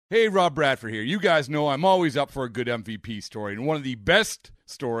Hey, Rob Bradford here. You guys know I'm always up for a good MVP story, and one of the best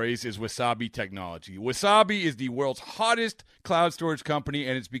stories is Wasabi Technology. Wasabi is the world's hottest cloud storage company,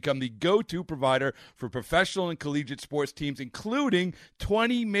 and it's become the go-to provider for professional and collegiate sports teams, including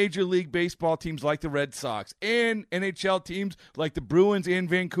 20 Major League Baseball teams like the Red Sox and NHL teams like the Bruins and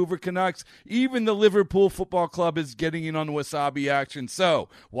Vancouver Canucks. Even the Liverpool Football Club is getting in on the Wasabi action. So,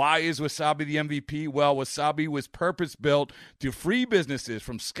 why is Wasabi the MVP? Well, Wasabi was purpose-built to free businesses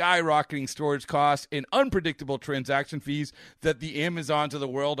from skyrocketing storage costs and unpredictable transaction fees that the Amazons of the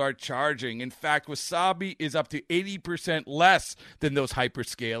world are charging. In fact, Wasabi is up to 80% less than those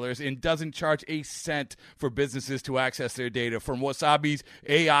hyperscalers and doesn't charge a cent for businesses to access their data. From Wasabi's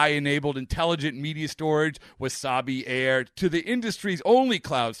AI-enabled intelligent media storage, Wasabi Air, to the industry's only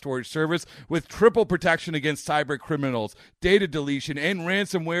cloud storage service with triple protection against cyber criminals, data deletion, and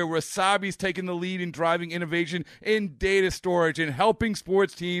ransomware, Wasabi's taken the lead in driving innovation in data storage and helping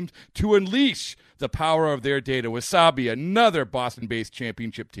sports teams to unleash the power of their data. Wasabi, another Boston-based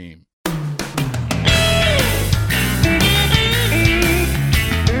championship team.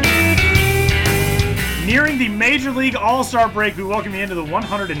 Nearing the Major League All-Star break, we welcome you into the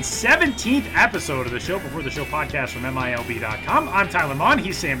 117th episode of the Show Before the Show podcast from MILB.com. I'm Tyler Mon.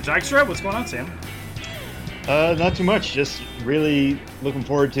 He's Sam Dykstra. What's going on, Sam? Not too much. Just really looking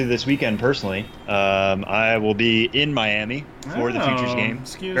forward to this weekend personally. I will be in Miami for the Futures game.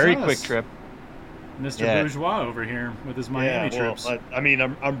 Very quick trip. Mr. Bourgeois over here with his Miami trips.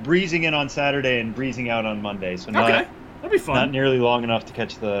 I'm breezing in on Saturday and breezing out on Monday, so that'll be fun. Not nearly long enough to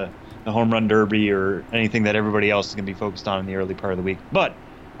catch the home run derby or anything that everybody else is going to be focused on in the early part of the week. But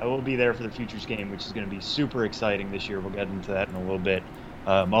I will be there for the Futures game, which is going to be super exciting this year. We'll get into that in a little bit.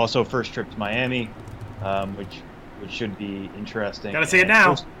 Also, first trip to Miami, which should be interesting. Gotta say it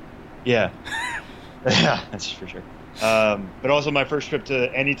now. Yeah, that's for sure. But also my first trip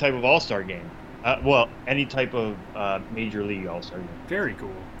to any type of All-Star game. Any type of Major League All-Star game. Very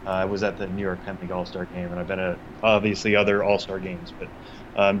cool. I was at the New York Penn League All-Star game, and I've been at obviously other All-Star games, but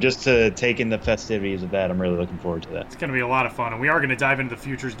just to take in the festivities of that, I'm really looking forward to that. It's going to be a lot of fun, and we are going to dive into the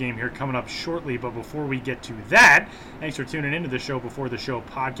Futures game here coming up shortly, but before we get to that, thanks for tuning into the Show Before the Show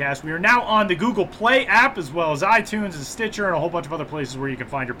podcast. We are now on the Google Play app, as well as iTunes and Stitcher and a whole bunch of other places where you can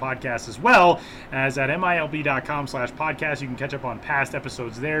find your podcasts, as well as at MILB.com/podcast. You can catch up on past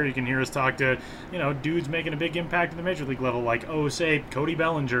episodes there. You can hear us talk to, dudes making a big impact at the Major League level, like, say, Cody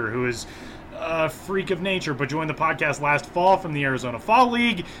Bellinger, who is a freak of nature, but joined the podcast last fall from the Arizona Fall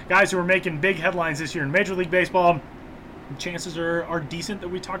League. Guys who are making big headlines this year in Major League Baseball. Chances are decent that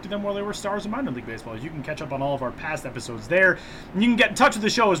we talked to them while they were stars in minor league baseball. You can catch up on all of our past episodes there. And you can get in touch with the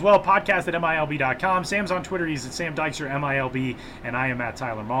show as well, podcast at MILB.com. Sam's on Twitter. He's at Sam Dykstra, MILB, and I am at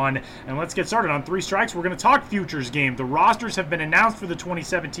Tyler Mon. And let's get started on Three Strikes. We're going to talk Futures game. The rosters have been announced for the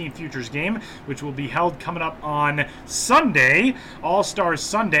 2017 Futures game, which will be held coming up on Sunday, All-Star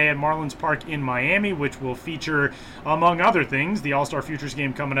Sunday at Marlins Park in Miami, which will feature, among other things, the All-Star Futures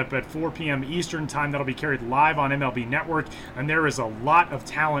game coming up at 4 p.m. Eastern time. That'll be carried live on MLB Network. And there is a lot of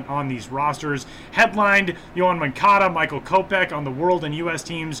talent on these rosters. Headlined Yohan Moncada, Michael Kopech on the World and U.S.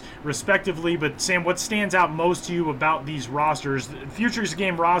 teams, respectively. But, Sam, what stands out most to you about these rosters? The Futures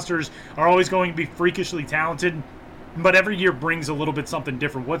game rosters are always going to be freakishly talented, but every year brings a little bit something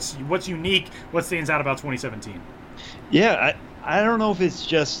different. What's unique? What stands out about 2017? Yeah, I don't know if it's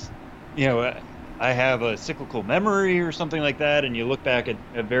just, I have a cyclical memory or something like that, and you look back at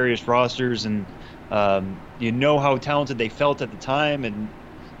various rosters and how talented they felt at the time, and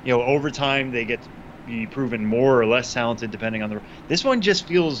over time they get to be proven more or less talented depending on this one just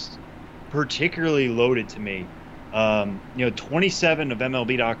feels particularly loaded to me. 27 of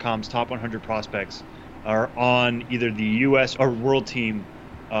MLB.com's top 100 prospects are on either the US or World Team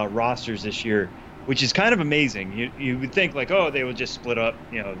rosters this year, which is kind of amazing. You would think they would just split up,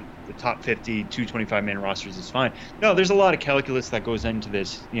 the top 50, 225-man rosters is fine. No, there's a lot of calculus that goes into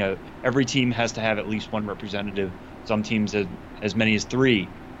this. Every team has to have at least one representative. Some teams as many as three.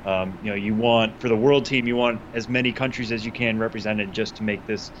 You want, for the World Team, you want as many countries as you can represented just to make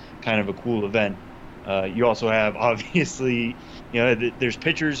this kind of a cool event. You also have, obviously, there's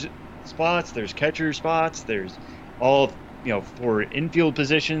pitchers spots, there's catcher spots, there's all, for infield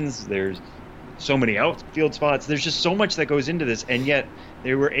positions, there's so many outfield spots. There's just so much that goes into this, and yet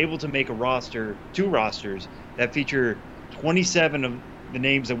they were able to make two rosters that feature 27 of the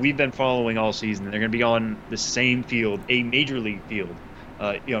names that we've been following all season. They're going to be on the same field, a major league field,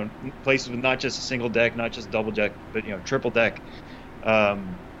 places with not just a single deck, not just double deck, but triple deck.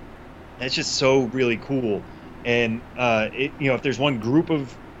 It's just so really cool. And if there's one group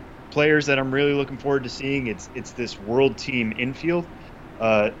of players that I'm really looking forward to seeing, it's this World Team infield.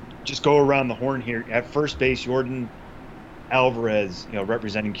 Just go around the horn here. At first base, Jordan Alvarez,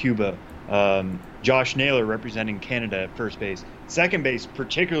 representing Cuba. Josh Naylor representing Canada at first base. Second base,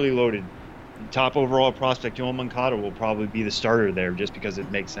 particularly loaded. Top overall prospect, Yoel Moncada, will probably be the starter there just because it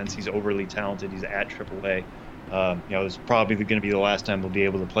makes sense. He's overly talented. He's at AAA. It's probably going to be the last time they'll be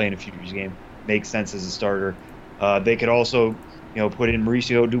able to play in a Futures game. Makes sense as a starter. They could also, put in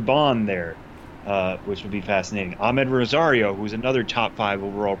Mauricio Dubon there, which would be fascinating. Ahmed Rosario, who's another top 5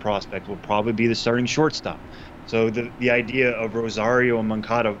 overall prospect, will probably be the starting shortstop. So the idea of Rosario and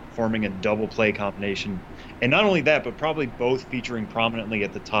Moncada forming a double play combination, and not only that, but probably both featuring prominently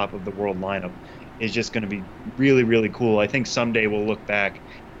at the top of the world lineup, is just going to be really, really cool. I think someday we'll look back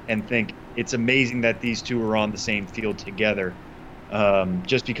and think it's amazing that these two are on the same field together,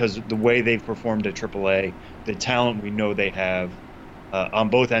 just because the way they've performed at AAA, the talent we know they have on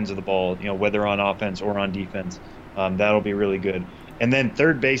both ends of the ball, whether on offense or on defense, that'll be really good. And then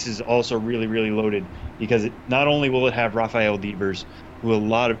third base is also really, really loaded because not only will it have Rafael Devers, who a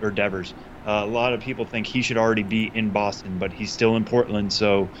lot of people think he should already be in Boston, but he's still in Portland.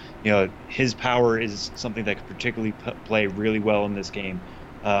 So, his power is something that could particularly play really well in this game.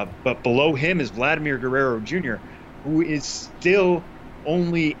 But below him is Vladimir Guerrero Jr., who is still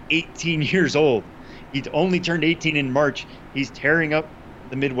only 18 years old. He only turned 18 in March. He's tearing up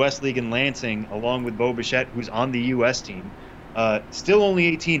the Midwest League in Lansing, along with Bo Bichette, who's on the U.S. team. Still only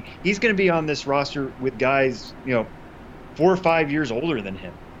 18. He's going to be on this roster with guys, 4 or 5 years older than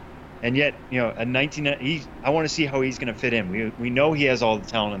him. And yet, at 19, I want to see how he's going to fit in. We know he has all the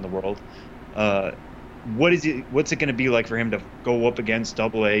talent in the world. What's it going to be like for him to go up against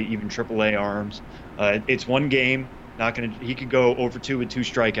AA, even AAA arms? It's one game. He could go over 2 with 2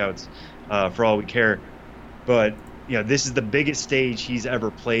 strikeouts, for all we care. But this is the biggest stage he's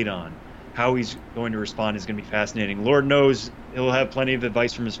ever played on. How he's going to respond is going to be fascinating. Lord knows he'll have plenty of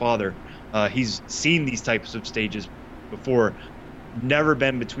advice from his father. He's seen these types of stages before, never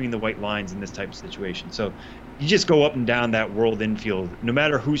been between the white lines in this type of situation. So you just go up and down that world infield, no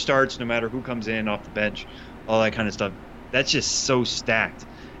matter who starts, no matter who comes in off the bench, all that kind of stuff. That's just so stacked.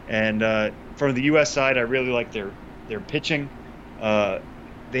 And from the U.S. side, I really like their pitching.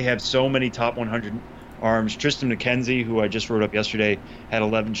 They have so many top 100 arms. Tristan McKenzie, who I just wrote up yesterday, had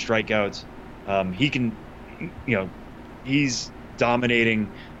 11 strikeouts. He's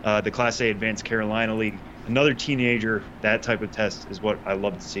dominating the Class A Advanced Carolina League. Another teenager, that type of test is what I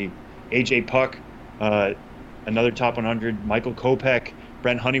love to see. AJ Puck, another top 100. Michael Kopech,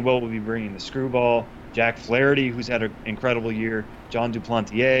 Brent Honeywell will be bringing the screwball. Jack Flaherty, who's had an incredible year. John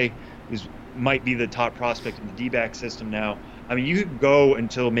Duplantier, who might be the top prospect in the D-back system now. I mean, you could go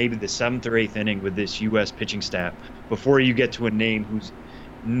until maybe the 7th or 8th inning with this U.S. pitching staff before you get to a name who's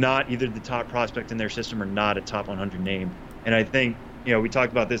not either the top prospect in their system or not a top 100 name. And I think, we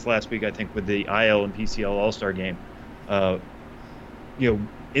talked about this last week, I think, with the IL and PCL All-Star game.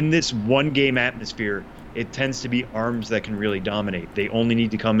 In this one-game atmosphere, it tends to be arms that can really dominate. They only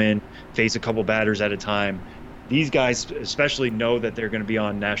need to come in, face a couple batters at a time. These guys especially know that they're going to be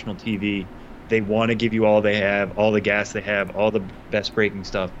on national TV. They want to give you all they have, all the gas they have, all the best breaking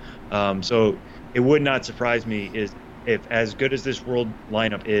stuff. So it would not surprise me if as good as this world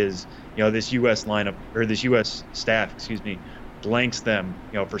lineup is, this U.S. lineup or this U.S. staff, blanks them,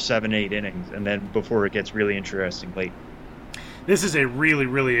 for 7-8 innings, and then before it gets really interesting late. This is a really,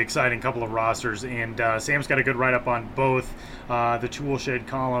 really exciting couple of rosters, and Sam's got a good write-up on both. The Toolshed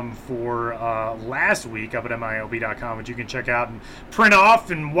column for last week up at MILB.com, which you can check out and print off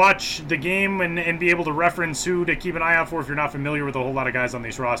and watch the game and be able to reference who to keep an eye out for if you're not familiar with a whole lot of guys on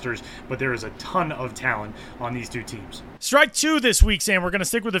these rosters. But there is a ton of talent on these two teams. Strike 2 this week, Sam. We're going to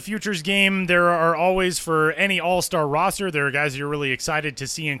stick with the Futures game. There are always, for any all-star roster, there are guys you're really excited to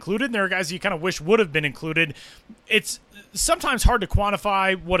see included, and there are guys you kind of wish would have been included. It's sometimes hard to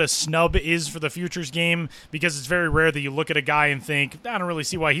quantify what a snub is for the Futures game because it's very rare that you look at a guy and think, I don't really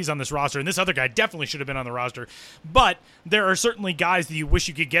see why he's on this roster, and this other guy definitely should have been on the roster. But there are certainly guys that you wish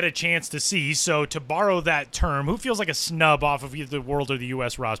you could get a chance to see. So to borrow that term, who feels like a snub off of either the World or the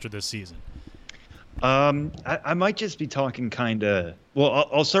U.S. roster this season? I might just be talking kind of – well,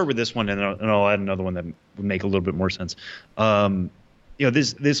 I'll start with this one, and I'll add another one that would make a little bit more sense.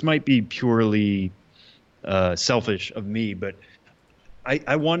 This might be purely selfish of me, but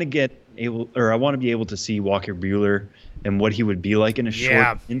I want to be able to see Walker Buehler and what he would be like in a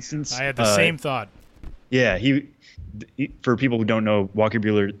short instance. I had the same thought. Yeah, he for people who don't know, Walker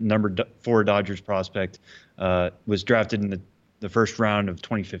Buehler, number 4 Dodgers prospect, was drafted in the first round of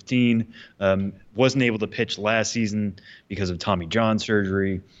 2015. Wasn't able to pitch last season because of Tommy John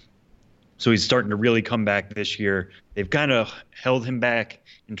surgery. So he's starting to really come back this year. They've kind of held him back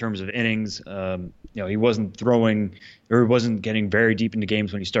in terms of innings. He wasn't throwing or wasn't getting very deep into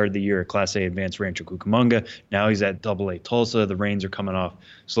games when he started the year at Class A Advanced Rancho Cucamonga. Now he's at Double A Tulsa. The reins are coming off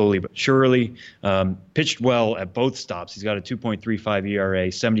slowly but surely. Pitched well at both stops. He's got a 2.35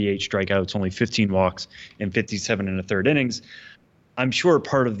 ERA, 78 strikeouts, only 15 walks, and 57 and a third innings. I'm sure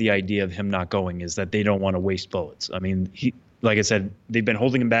part of the idea of him not going is that they don't want to waste bullets. I mean, like I said, they've been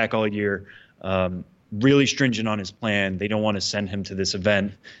holding him back all year, really stringent on his plan. They don't want to send him to this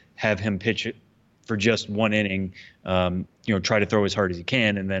event, have him pitch it for just one inning, try to throw as hard as he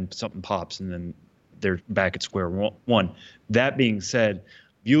can, and then something pops, and then they're back at square one. That being said,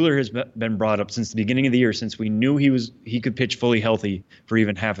 Buehler has been brought up since the beginning of the year, since we knew he could pitch fully healthy for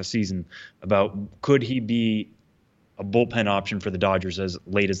even half a season, about could he be a bullpen option for the Dodgers as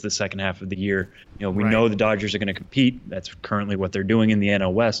late as the second half of the year. We know the Dodgers are going to compete. That's currently what they're doing in the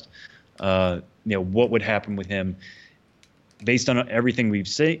NL West. What would happen with him? Based on everything we've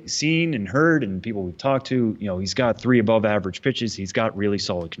seen and heard and people we've talked to, he's got 3 above average pitches. He's got really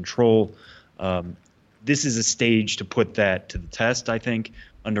solid control. This is a stage to put that to the test, I think,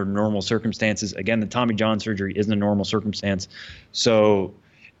 under normal circumstances. Again, the Tommy John surgery isn't a normal circumstance. So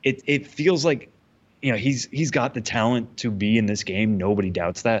it feels like, he's got the talent to be in this game. Nobody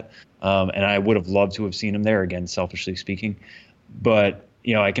doubts that. And I would have loved to have seen him there, again, selfishly speaking. But,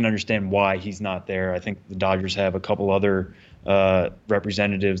 I can understand why he's not there. I think the Dodgers have a couple other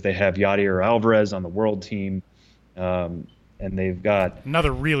representatives. They have Yadier Alvarez on the world team. And they've got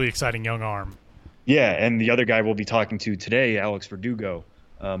another really exciting young arm. Yeah, and the other guy we'll be talking to today, Alex Verdugo,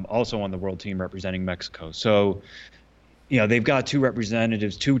 also on the world team representing Mexico. So, they've got 2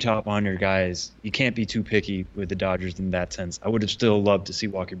 representatives, 2 top 100 guys. You can't be too picky with the Dodgers in that sense. I would have still loved to see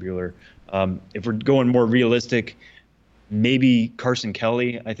Walker Buehler. If we're going more realistic, maybe Carson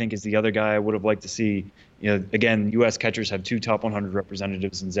Kelly, I think, is the other guy I would have liked to see. Again, U.S. catchers have 2 top 100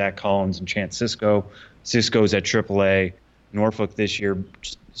 representatives in Zach Collins and Chance Sisco. Sisco's at AAA. Norfolk this year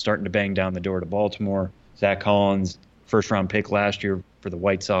starting to bang down the door to Baltimore. Zach Collins, first-round pick last year for the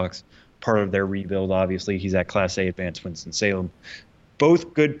White Sox. Part of their rebuild, obviously. He's at Class A Advanced Winston-Salem.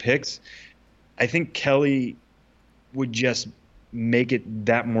 Both good picks. I think Kelly would just make it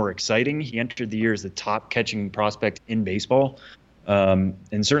that more exciting. He entered the year as the top catching prospect in baseball, and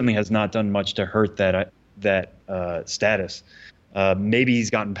certainly has not done much to hurt that status. Maybe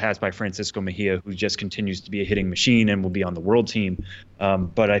he's gotten passed by Francisco Mejia, who just continues to be a hitting machine and will be on the world team.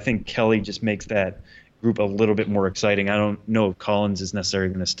 But I think Kelly just makes that group a little bit more exciting. I don't know if Collins is necessarily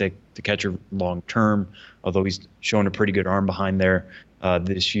going to stick to catcher long term, although he's shown a pretty good arm behind there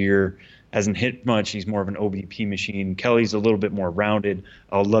this year. Hasn't hit much. He's more of an OBP machine. Kelly's a little bit more rounded.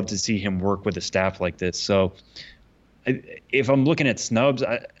 I would love to see him work with a staff like this. So if I'm looking at snubs,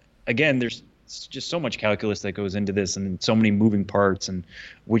 again, there's just so much calculus that goes into this and so many moving parts and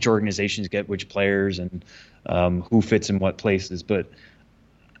which organizations get which players and who fits in what places. But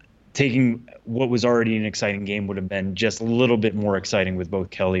taking what was already an exciting game would have been just a little bit more exciting with both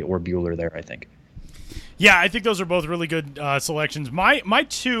Kelly or Buehler there, I think. Yeah, I think those are both really good selections. My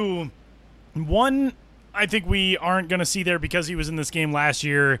 2, one I think we aren't going to see there because he was in this game last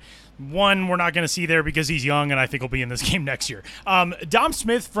year. One we're not going to see there because he's young, and I think he'll be in this game next year. Dom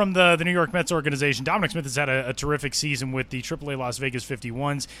Smith from the New York Mets organization. Dominic Smith has had a terrific season with the AAA Las Vegas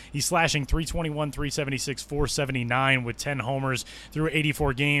 51s. He's slashing .321, .376, .479 with 10 homers through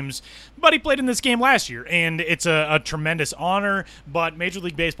 84 games. But he played in this game last year, and it's a tremendous honor. But Major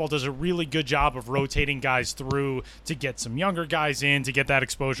League Baseball does a really good job of rotating guys through to get some younger guys in, to get that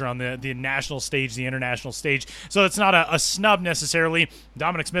exposure on the national stage, the international stage. So it's not a snub necessarily.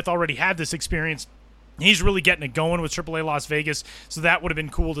 Dominic Smith already had this experience. He's really getting it going with AAA Las Vegas, so that would have been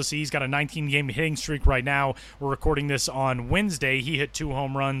cool to see. He's got a 19-game hitting streak right now. We're recording this on Wednesday. He hit 2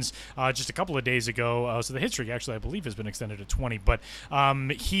 home runs just a couple of days ago, so the hit streak actually, I believe, has been extended to 20. But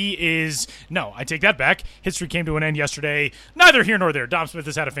he is – no, I take that back. Hit streak came to an end yesterday. Neither here nor there. Dom Smith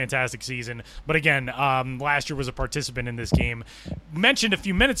has had a fantastic season. But again, last year was a participant in this game. Mentioned a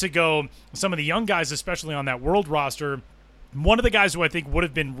few minutes ago some of the young guys, especially on that world roster. One of the guys who I think would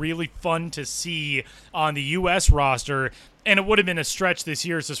have been really fun to see on the U.S. roster, and it would have been a stretch this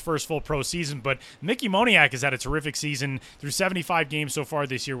year. It's his first full pro season, but Mickey Moniak has had a terrific season through 75 games so far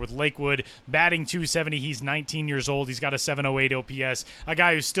this year with Lakewood, batting .270. He's 19 years old. He's got a 708 OPS, a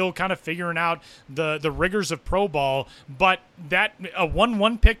guy who's still kind of figuring out the rigors of pro ball, but that a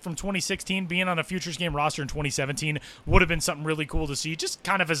 1-1 pick from 2016 being on a Futures Game roster in 2017 would have been something really cool to see, just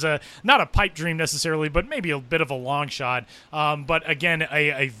kind of as not a pipe dream necessarily, but maybe a bit of a long shot. But again,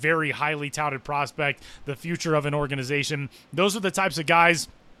 a very highly touted prospect, the future of an organization. Those are the types of guys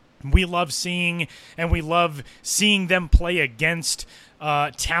we love seeing them play against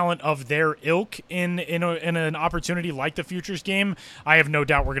talent of their ilk in an opportunity like the Futures game. I have no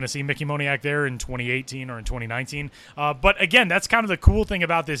doubt we're going to see Mickey Moniak there in 2018 or in 2019. But again, that's kind of the cool thing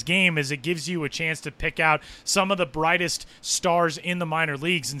about this game is it gives you a chance to pick out some of the brightest stars in the minor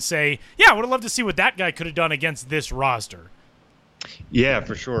leagues and say, yeah, I would have loved to see what that guy could have done against this roster. Yeah,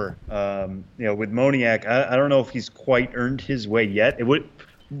 for sure. With Moniak, I don't know if he's quite earned his way yet.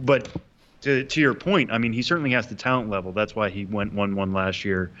 But to your point, I mean, he certainly has the talent level. That's why he went 1-1 last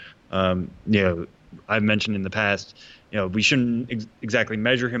year. I've mentioned in the past, we shouldn't exactly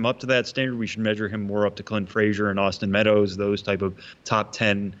measure him up to that standard. We should measure him more up to Clint Frazier and Austin Meadows, those type of top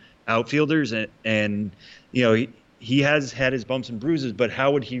 10 outfielders. And he has had his bumps and bruises, but how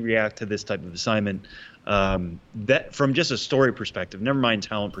would he react to this type of assignment? That from just a story perspective, never mind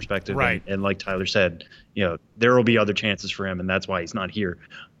talent perspective, right? And like Tyler said, there will be other chances for him, and that's why he's not here.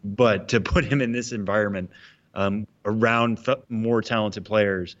 But to put him in this environment around more talented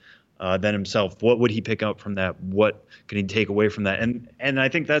players than himself, what would he pick up from that? What can he take away from that? And I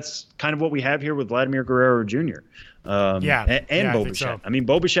think that's kind of what we have here with Vladimir Guerrero Jr. And Bo Bichette. So. I mean,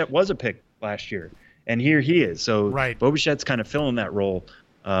 Bo Bichette was a pick last year, and here he is. So right. Bo Bichette's kind of filling that role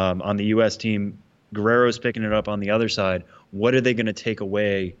on the U.S. team. Guerrero's picking it up on the other side. What are they going to take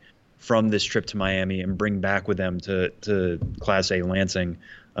away from this trip to Miami and bring back with them to Class A Lansing?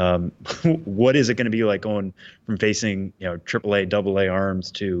 What is it going to be like going from facing AAA, AA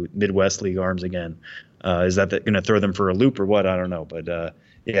arms to Midwest League arms again? Is that going to throw them for a loop or what? I don't know. But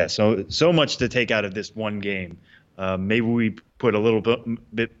so much to take out of this one game. Maybe we put a little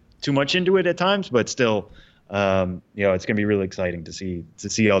bit too much into it at times, but still. It's going to be really exciting to see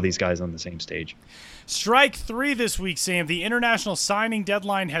all these guys on the same stage. Strike three this week, Sam. The international signing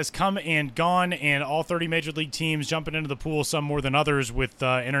deadline has come and gone, and all 30 Major League teams jumping into the pool, some more than others, with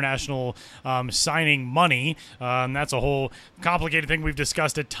international signing money. That's a whole complicated thing we've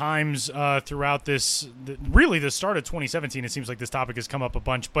discussed at times throughout the start of 2017. It seems like this topic has come up a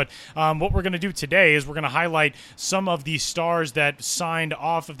bunch. But what we're going to do today is we're going to highlight some of the stars that signed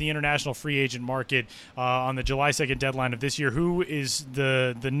off of the international free agent market on the July 2nd deadline of this year. Who is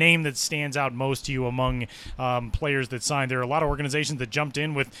the name that stands out most to you among players that signed? There are a lot of organizations that jumped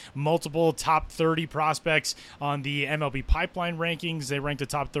in with multiple top 30 prospects on the MLB pipeline rankings. They ranked the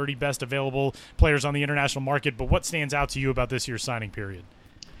top 30 best available players on the international market. But what stands out to you about this year's signing period?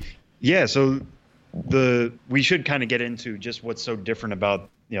 Yeah, so we should kind of get into just what's so different about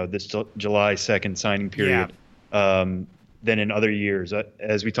this July 2nd signing period than in other years.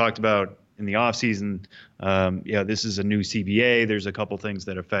 As we talked about in the offseason, this is a new CBA. There's a couple things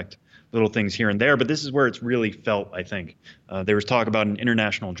that affect little things here and there, but this is where it's really felt, I think. There was talk about an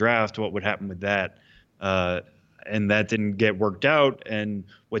international draft, what would happen with that, and that didn't get worked out. And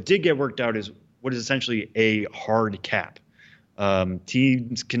what did get worked out is what is essentially a hard cap.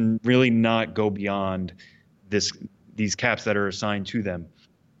 Teams can really not go beyond these caps that are assigned to them.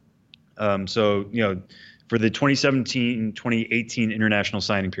 For the 2017-2018 international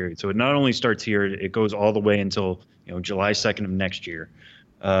signing period. So it not only starts here, it goes all the way until July 2nd of next year.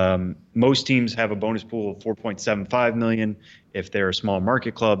 Most teams have a bonus pool of $4.75 million. If they're a small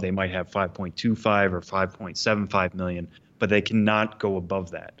market club, they might have $5.25 or $5.75 million, but they cannot go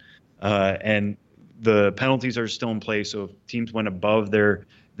above that. And the penalties are still in place. So if teams went above their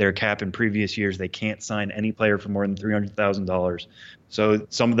cap in previous years, they can't sign any player for more than $300,000. So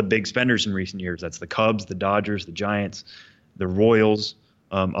some of the big spenders in recent years, that's the Cubs, the Dodgers, the Giants, the Royals,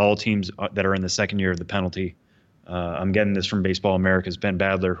 all teams that are in the second year of the penalty. I'm getting this from Baseball America's Ben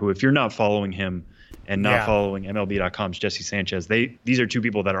Badler, who, if you're not following him and not following MLB.com's Jesse Sanchez, these are two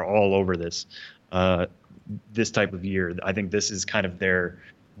people that are all over this type of year. I think this is kind of their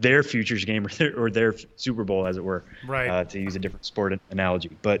futures game or their Super Bowl, as it were, right? To use a different sport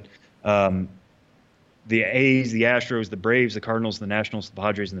analogy. But the A's, the Astros, the Braves, the Cardinals, the Nationals, the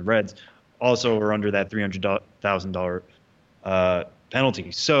Padres, and the Reds also are under that $300,000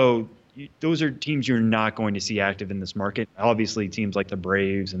 penalty. So those are teams you're not going to see active in this market. Obviously, teams like the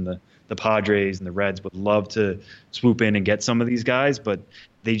Braves and the Padres and the Reds would love to swoop in and get some of these guys, but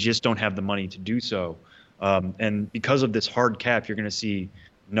they just don't have the money to do so. And because of this hard cap, you're going to see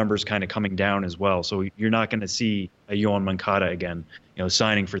numbers kind of coming down as well. So you're not going to see a Yoan Moncada again,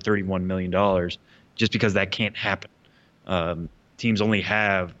 signing for $31 million, just because that can't happen. Teams only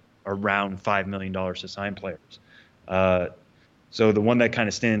have around $5 million to sign players. So the one that kind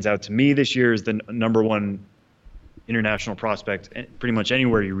of stands out to me this year is the number one international prospect, pretty much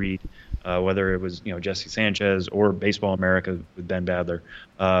anywhere you read, whether it was Jesse Sanchez or Baseball America with Ben Badler,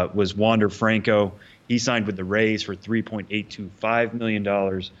 was Wander Franco. He signed with the Rays for $3.825 million.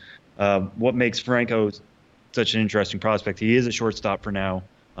 What makes Franco such an interesting prospect? He is a shortstop for now.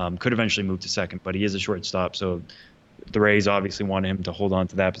 Could eventually move to second, but he is a shortstop. So the Rays obviously want him to hold on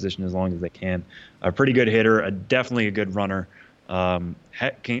to that position as long as they can. A pretty good hitter, definitely a good runner.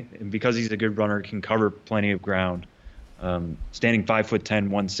 Because he's a good runner, can cover plenty of ground. Standing 5'10",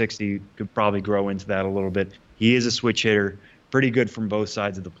 160, could probably grow into that a little bit. He is a switch hitter, pretty good from both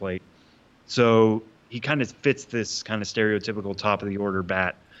sides of the plate. So he kind of fits this kind of stereotypical top of the order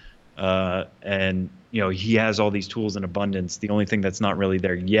bat. And he has all these tools in abundance. The only thing that's not really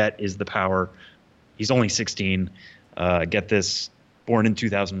there yet is the power. He's only 16. Get this, born in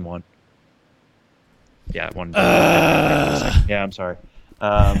 2001. Yeah, yeah, I'm sorry.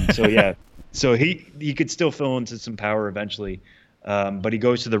 So he could still fill into some power eventually, but he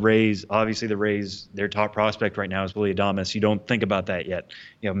goes to the Rays. Obviously, the Rays, their top prospect right now is Willy Adames. You don't think about that yet.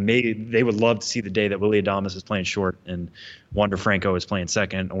 Maybe they would love to see the day that Willy Adames is playing short and Wander Franco is playing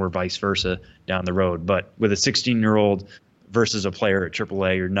second, or vice versa down the road. But with a 16-year-old versus a player at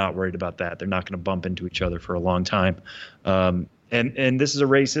AAA, you're not worried about that. They're not going to bump into each other for a long time. And this is a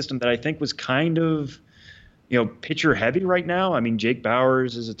Rays system that I think was kind of pitcher heavy right now. I mean, Jake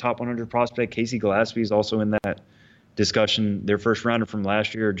Bauers is a top 100 prospect. Casey Gillespie is also in that discussion. Their first rounder from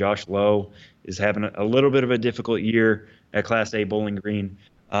last year, Josh Lowe, is having a little bit of a difficult year at Class A Bowling Green.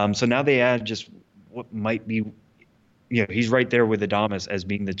 So now they add just what might be, he's right there with Adames as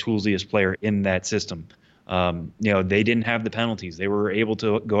being the toolsiest player in that system. They didn't have the penalties. They were able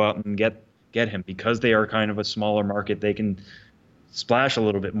to go out and get him because they are kind of a smaller market. They can splash a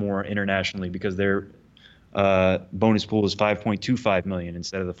little bit more internationally because they're bonus pool is $5.25 million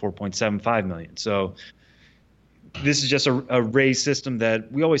instead of the $4.75 million. So this is just a Rays system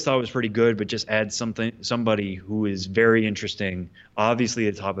that we always thought was pretty good, but just adds somebody who is very interesting. Obviously,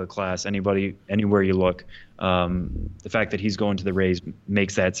 at the top of the class, anywhere you look. The fact that he's going to the Rays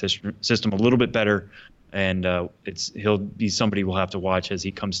makes that system a little bit better, and he'll be somebody we'll have to watch as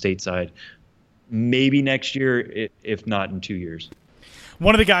he comes stateside. Maybe next year, if not in 2 years.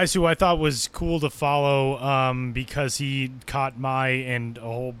 One of the guys who I thought was cool to follow because he caught my and a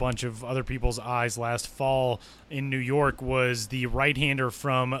whole bunch of other people's eyes last fall in New York was the right-hander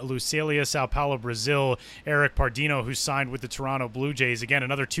from Lusalia, Sao Paulo, Brazil, Eric Pardinho, who signed with the Toronto Blue Jays. Again,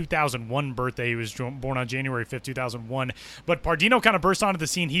 another 2001 birthday. He was born on January 5th, 2001. But Pardinho kind of burst onto the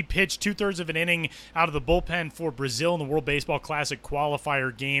scene. He pitched two-thirds of an inning out of the bullpen for Brazil in the World Baseball Classic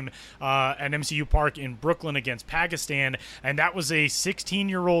qualifier game at MCU Park in Brooklyn against Pakistan, and that was a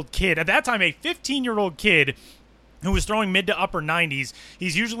 16-year-old kid. At that time, a 15-year-old kid who was throwing mid to upper 90s.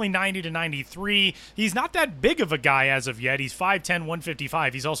 He's usually 90 to 93. He's not that big of a guy as of yet. He's 5'10",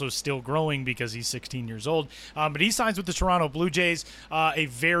 155. He's also still growing because he's 16 years old. But he signs with the Toronto Blue Jays, a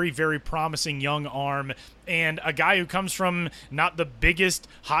very, very promising young arm, and a guy who comes from not the biggest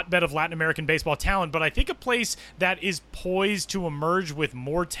hotbed of Latin American baseball talent, but I think a place that is poised to emerge with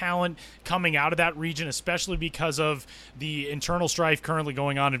more talent coming out of that region, especially because of the internal strife currently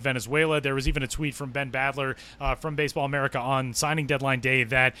going on in Venezuela. There was even a tweet from Ben Badler from Baseball America on signing deadline day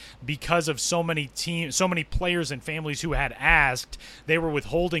that because of so many players and families who had asked, they were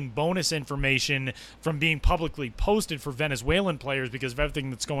withholding bonus information from being publicly posted for Venezuelan players because of everything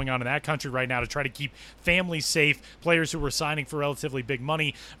that's going on in that country right now to try to keep families safe, players who were signing for relatively big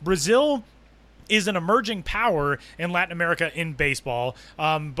money. Brazil is an emerging power in Latin America in baseball,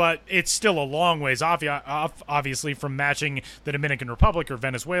 but it's still a long ways off, obviously, from matching the Dominican Republic or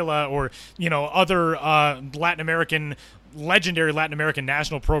Venezuela or other legendary Latin American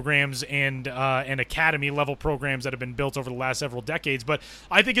national programs and academy level programs that have been built over the last several decades. But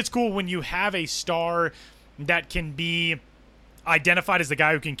I think it's cool when you have a star that can be identified as the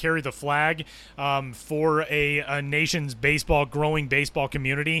guy who can carry the flag for a nation's growing baseball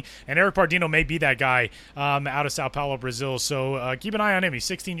community. And Eric Pardinho may be that guy out of Sao Paulo, Brazil. So keep an eye on him. He's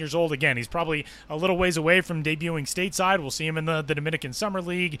 16 years old. Again, he's probably a little ways away from debuting stateside. We'll see him in the Dominican Summer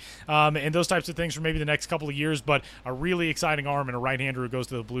League and those types of things for maybe the next couple of years. But a really exciting arm and a right-hander who goes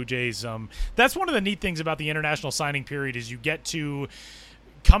to the Blue Jays. That's one of the neat things about the international signing period is you get to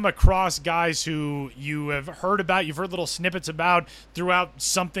come across guys who you have heard about, you've heard little snippets about throughout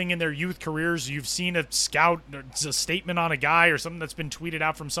something in their youth careers. You've seen a scout, a statement on a guy or something that's been tweeted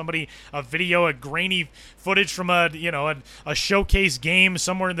out from somebody, a video, a grainy footage from a showcase game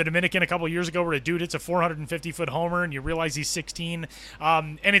somewhere in the Dominican a couple of years ago where a dude hits a 450-foot homer and you realize he's 16.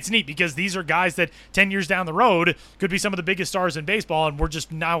 And it's neat because these are guys that 10 years down the road could be some of the biggest stars in baseball, and we're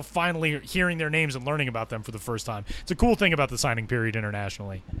just now finally hearing their names and learning about them for the first time. It's a cool thing about the signing period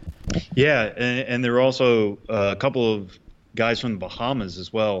internationally. Yeah, and there are also a couple of guys from the Bahamas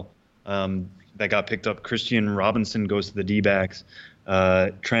as well. that got picked up. Christian Robinson goes to the D-backs.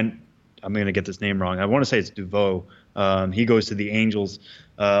 Trent, I'm going to get this name wrong. I want to say it's Duveau. He goes to the Angels.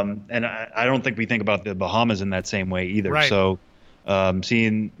 And I don't think we think about the Bahamas in that same way either. Right. So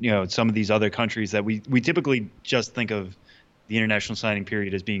seeing, some of these other countries that we typically just think of the international signing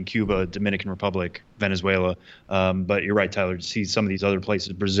period as being Cuba, Dominican Republic, Venezuela. But you're right, Tyler, to see some of these other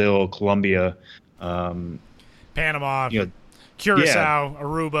places, Brazil, Colombia, Panama, Curacao,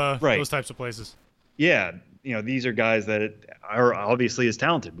 Aruba, right. Those types of places. Yeah, these are guys that are obviously as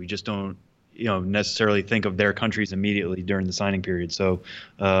talented. We just don't, necessarily think of their countries immediately during the signing period. So,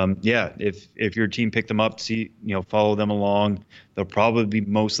 if your team picked them up, follow them along. They'll probably be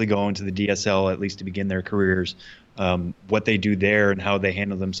mostly going to the DSL, at least to begin their careers. What they do there and how they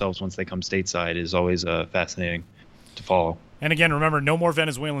handle themselves once they come stateside is always fascinating to follow. And again, remember, no more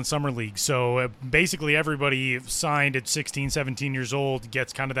Venezuelan Summer League. So basically everybody signed at 16, 17 years old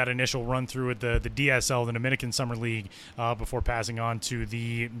gets kind of that initial run through at the DSL, the Dominican Summer League, before passing on to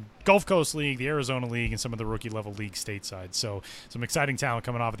the Gulf Coast League, the Arizona League, and some of the rookie-level leagues stateside. So some exciting talent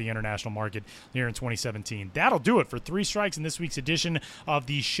coming off of the international market here in 2017. That'll do it for Three Strikes in this week's edition of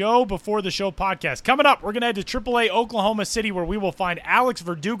the Show Before the Show podcast. Coming up, we're going to head to AAA Oklahoma City, where we will find Alex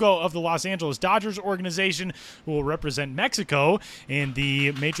Verdugo of the Los Angeles Dodgers organization, who will represent Mexico in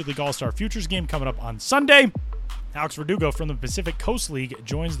the Major League All-Star Futures game coming up on Sunday. Alex Verdugo from the Pacific Coast League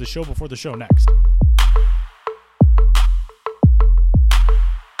joins the Show Before the Show next.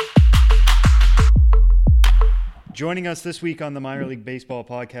 Joining us this week on the Minor League Baseball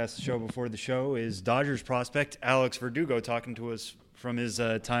podcast, Show Before the Show, is Dodgers prospect Alex Verdugo, talking to us from his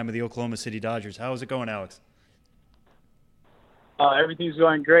time with the Oklahoma City Dodgers. How is it going, Alex? Everything's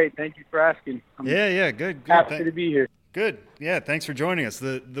going great. Thank you for asking. Good. Happy to be here. Good. Yeah, thanks for joining us.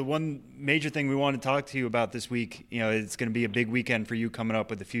 The one major thing we want to talk to you about this week, it's going to be a big weekend for you coming up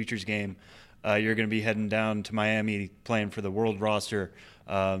with the Futures game. You're going to be heading down to Miami playing for the World roster.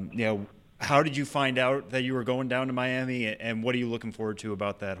 How did you find out that you were going down to Miami, and what are you looking forward to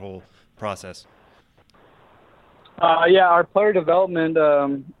about that whole process? Our player development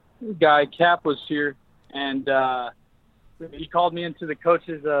guy, Cap, was here, and he called me into the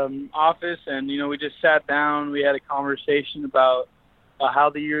coach's office, and, we just sat down. We had a conversation about how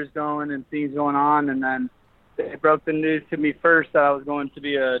the year's going and things going on, and then they broke the news to me first that I was going to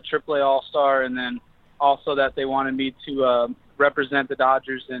be a AAA All-Star, and then also that they wanted me to represent the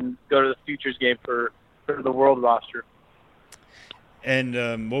Dodgers and go to the Futures game for the World roster.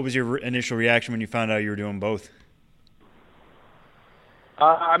 And what was your initial reaction when you found out you were doing both?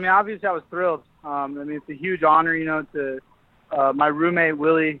 Obviously I was thrilled. It's a huge honor, to my roommate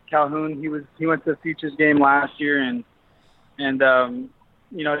Willie Calhoun. He went to the Futures game last year, and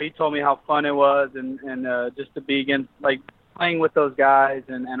he told me how fun it was, and just to be against, playing with those guys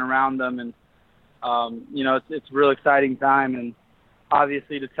and around them, and it's a real exciting time, and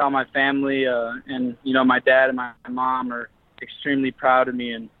obviously to tell my family and my dad and my mom are extremely proud of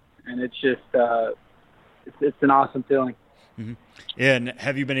me, and it's just it's an awesome feeling. Mm-hmm. Yeah, and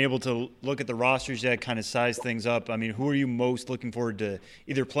have you been able to look at the rosters yet, kind of size things up? Who are you most looking forward to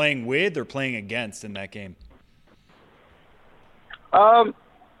either playing with or playing against in that game? I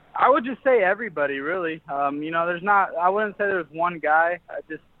would just say everybody, really. I wouldn't say there's one guy. I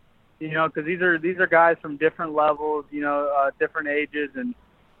just, because these are guys from different levels, different ages, and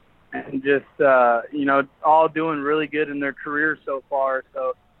just, all doing really good in their careers so far.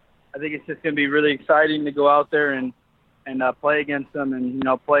 So I think it's just going to be really exciting to go out there and play against them and,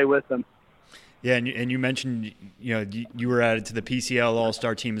 play with them. Yeah, and you mentioned, you were added to the PCL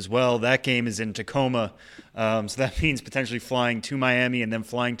All-Star team as well. That game is in Tacoma, so that means potentially flying to Miami and then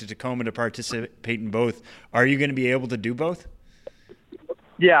flying to Tacoma to participate in both. Are you going to be able to do both?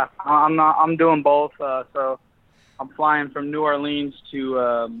 Yeah, I'm doing both. So I'm flying from New Orleans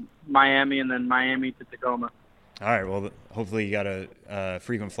to Miami and then Miami to Tacoma. All right. Well, hopefully you got a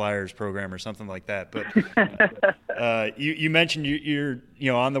frequent flyers program or something like that. But you mentioned you're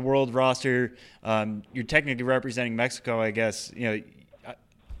on the World roster. You're technically representing Mexico, I guess.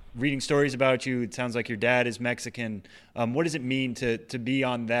 Reading stories about you, it sounds like your dad is Mexican. What does it mean to be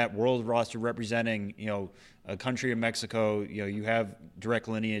on that World roster representing a country of Mexico? You have direct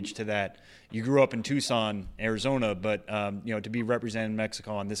lineage to that. You grew up in Tucson, Arizona, but to be representing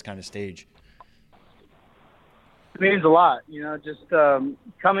Mexico on this kind of stage. It means a lot, just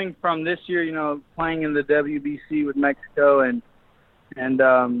coming from this year, playing in the WBC with Mexico and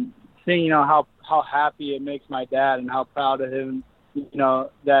seeing, how happy it makes my dad and how proud of him,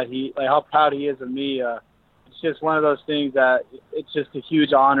 that how proud he is of me. It's just one of those things that it's just a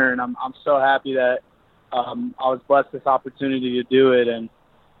huge honor, and I'm so happy that I was blessed this opportunity to do it. And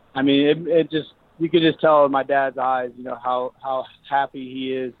I mean, it just, you could just tell in my dad's eyes, you know, how happy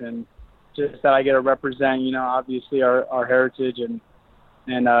he is, and just that I get to represent, you know, obviously our heritage and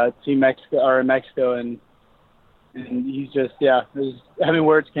Team Mexico, or in Mexico, and he's just, yeah, I mean,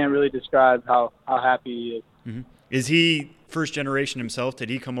 words can't really describe how happy he is. Mm-hmm. Is he first generation himself? Did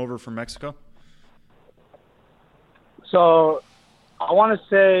he come over from Mexico? So I want to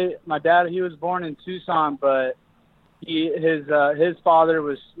say my dad, he was born in Tucson, but his father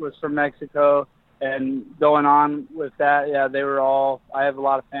was from Mexico, and going on with that, yeah, I have a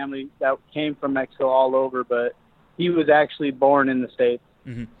lot of family that came from Mexico all over, but he was actually born in the States.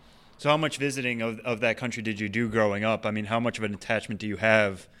 Mm-hmm. So how much visiting of that country did you do growing up? I mean, how much of an attachment do you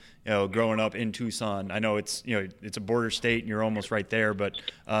have, you know, growing up in Tucson? I know it's, you know, it's a border state and you're almost right there, but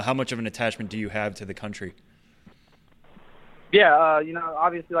how much of an attachment do you have to the country? Yeah, you know,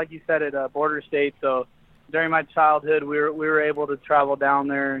 obviously, like you said, a border state. So during my childhood, we were able to travel down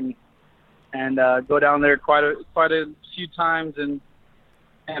there and go down there quite a few times, and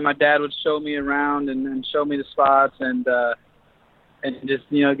my dad would show me around and show me the spots and just,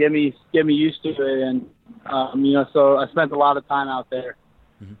 you know, get me used to it, and you know, so I spent a lot of time out there.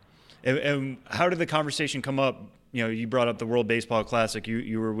 Mm-hmm. And how did the conversation come up? You know, you brought up the World Baseball Classic.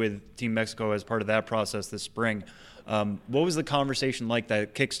 You were with Team Mexico as part of that process this spring. What was the conversation like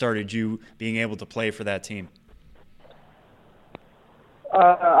that kickstarted you being able to play for that team?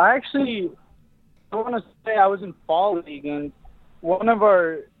 I want to say I was in fall league, and one of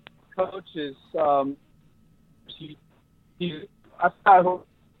our coaches, told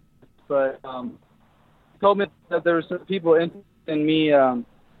me that there were some people interested in me, you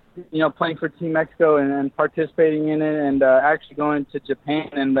know, playing for Team Mexico and participating in it, and actually going to Japan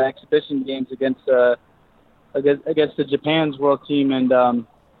in the exhibition games against the Japan's world team. And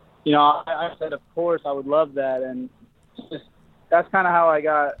you know, I said, of course, I would love that, and that's kind of how I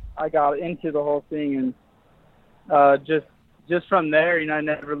got into the whole thing. And just from there, you know, I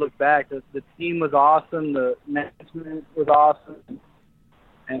never looked back. The team was awesome, the management was awesome,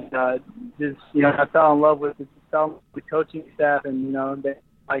 and just, you know, I fell in love with the coaching staff, and, you know, they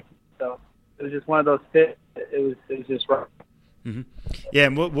like it. So it was just one of those fits. It was just right. Mm-hmm. Yeah,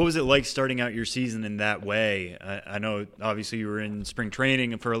 and what was it like starting out your season in that way? I know obviously you were in spring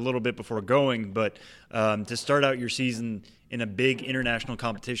training for a little bit before going, but to start out your season in a big international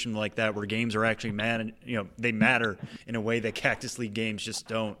competition like that, where games are actually they matter in a way that Cactus League games just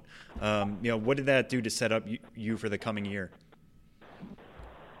don't. You know, what did that do to set up you for the coming year?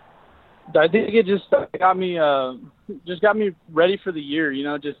 I think it just got me ready for the year. You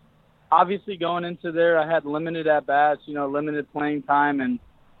know, just obviously going into there, I had limited at bats, you know, limited playing time, and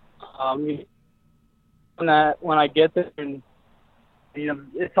when I get there, and you know,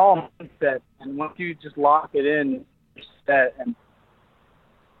 it's all mindset, and once you just lock it in, you're set. And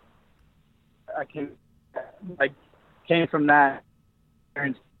I came from that,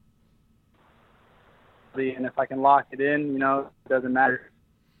 and if I can lock it in, you know, it doesn't matter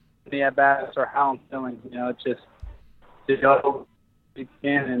the at bats or how I'm feeling. You know, it's just to go you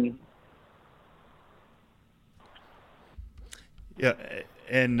can. And yeah,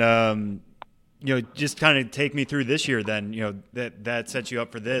 and you know, just kind of take me through this year. Then, you know, that sets you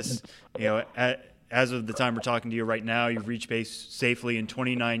up for this. You know, as of the time we're talking to you right now, you've reached base safely in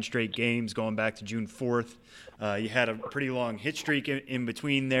 29 straight games, going back to June 4th. You had a pretty long hit streak in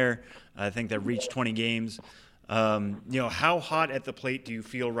between there. I think that reached 20 games. You know, how hot at the plate do you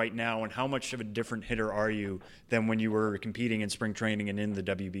feel right now, and how much of a different hitter are you than when you were competing in spring training and in the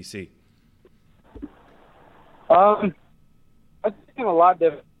WBC? I think I'm a lot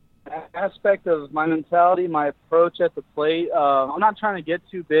different. Aspect of my mentality, my approach at the plate. I'm not trying to get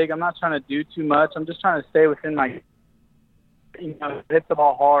too big. I'm not trying to do too much. I'm just trying to stay within my, you know, hit the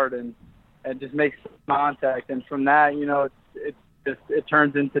ball hard and just make contact. And from that, you know, it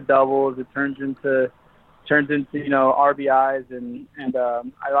turns into doubles. It turns into you know, RBIs, and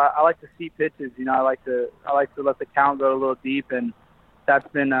I like to see pitches. You know, I like to let the count go a little deep, and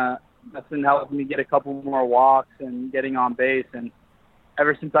that's been helping me get a couple more walks and getting on base. And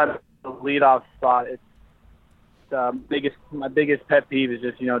ever since I got the leadoff spot, it's my biggest pet peeve is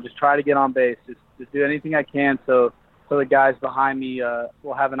just, you know, just try to get on base. Just do anything I can so the guys behind me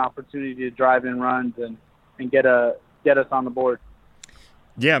will have an opportunity to drive in runs and get us on the board.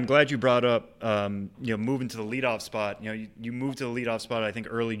 Yeah, I'm glad you brought up you know, moving to the leadoff spot. You know, you moved to the leadoff spot I think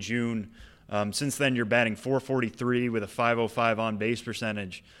early June. Since then, you're batting .443 with a .505 on base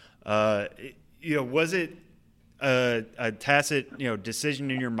percentage. You know, was it a tacit,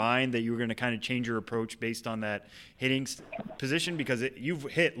 decision in your mind that you were going to kind of change your approach based on that hitting position? Because you've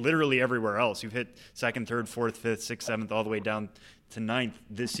hit literally everywhere else. You've hit second, third, fourth, fifth, sixth, seventh, all the way down to ninth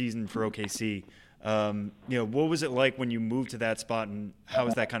this season for OKC. What was it like when you moved to that spot, and how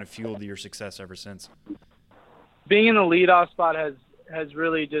has that kind of fueled your success ever since? Being in the leadoff spot has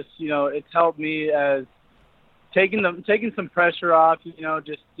really just, it's helped me as taking some pressure off,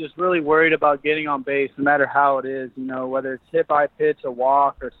 just really worried about getting on base no matter how it is, whether it's hit by pitch, a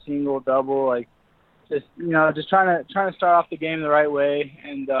walk, or single, double, like just trying to start off the game the right way.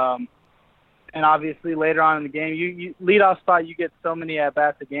 And obviously later on in the game, you leadoff spot, you get so many at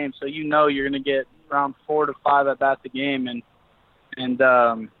bats a game, so you're going to get around 4 to 5 at bats a game, and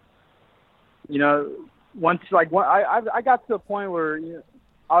once I got to a point where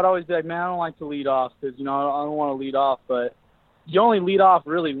I'd always be like, man, I don't like to lead off because I don't want to lead off, but you only lead off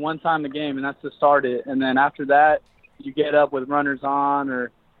really one time a game, and that's to start it, and then after that you get up with runners on,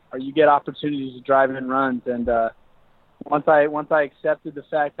 or you get opportunities to drive in runs, and once I accepted the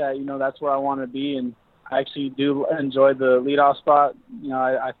fact that that's where I want to be, and I actually do enjoy the leadoff spot,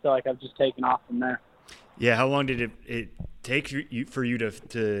 I feel like I've just taken off from there. Yeah, how long did it take for you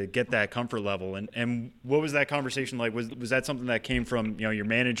to get that comfort level, and what was that conversation like? Was that something that came from your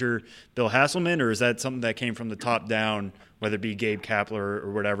manager Bill Hasselman, or is that something that came from the top down, whether it be Gabe Kapler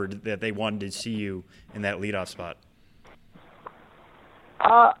or whatever, that they wanted to see you in that leadoff spot?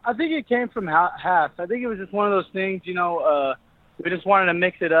 I think it came from Hass. I think it was just one of those things, we just wanted to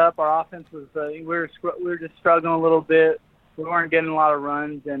mix it up. Our offense was we were just struggling a little bit. We weren't getting a lot of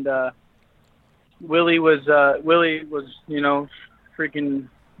runs, and Willie was freaking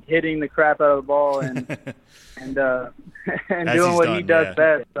hitting the crap out of the ball and doing what he does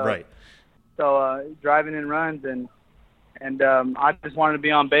best. So, right. So driving in runs, and I just wanted to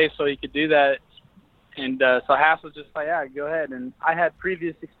be on base so he could do that. And so Hass was just like, yeah, go ahead. And I had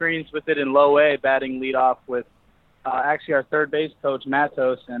previous experience with it in low A, batting leadoff with actually our third base coach,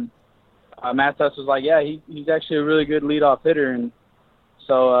 Matos. And Matos was like, yeah, he's actually a really good leadoff hitter. And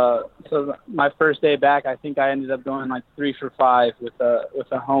so my first day back, I think I ended up going like 3 for 5 with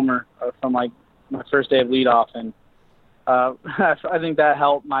a homer from like my first day of leadoff. And I think that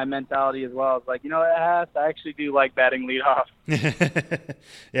helped my mentality as well. I was like, I actually do like batting leadoff.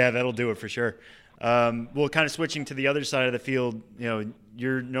 Yeah, that'll do it for sure. Well, kind of switching to the other side of the field,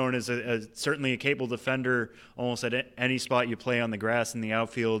 you're known as certainly a capable defender almost at any spot you play on the grass in the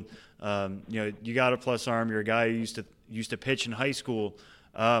outfield. You got a plus arm. You're a guy who used to pitch in high school.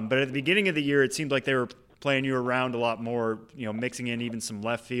 But at the beginning of the year, it seemed like they were playing you around a lot more, mixing in even some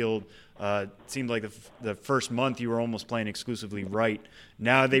left field. It seemed like the first month you were almost playing exclusively right.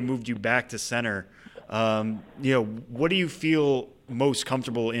 Now they moved you back to center. What do you feel most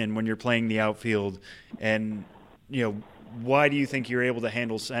comfortable in when you're playing the outfield, and why do you think you're able to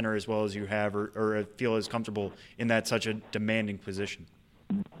handle center as well as you have, or feel as comfortable in that such a demanding position?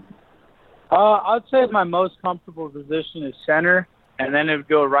 I'd say my most comfortable position is center, and then it would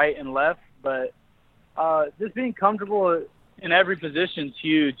go right and left. But just being comfortable in every position is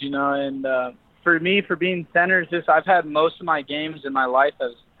huge, and for me, for being center, just I've had most of my games in my life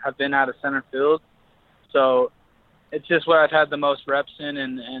have been out of center field, so it's just where I've had the most reps in,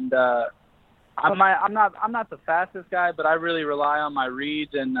 and I'm not the fastest guy, but I really rely on my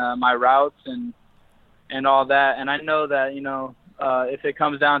reads and my routes and all that. And I know that if it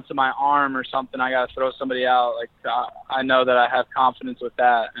comes down to my arm or something, I gotta throw somebody out. Like I know that I have confidence with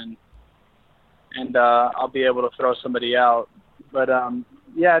that, and I'll be able to throw somebody out. But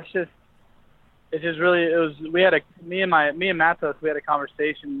yeah, it's just really me and Matos, we had a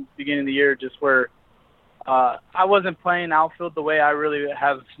conversation beginning of the year just where. I wasn't playing outfield the way I really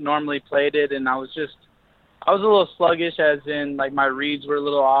have normally played it, and I was a little sluggish, as in like my reads were a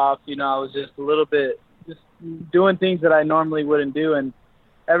little off. I was just a little bit just doing things that I normally wouldn't do. And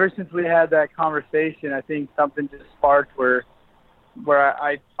ever since we had that conversation, I think something just sparked where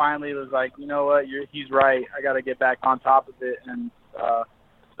I finally was like, you know what, he's right. I got to get back on top of it. And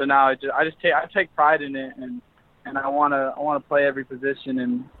so now I take pride in it, and I want to play every position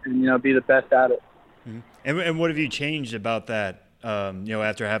and be the best at it. Mm-hmm. And what have you changed about that,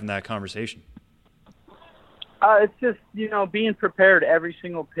 after having that conversation? It's just, being prepared every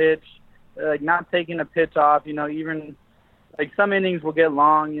single pitch, like not taking a pitch off, even like some innings will get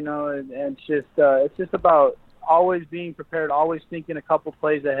long, and it's just about always being prepared, always thinking a couple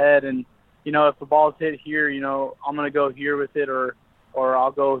plays ahead. And, if the ball's hit here, I'm going to go here with it, or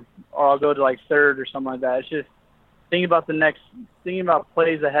I'll go to like third or something like that. It's just thinking about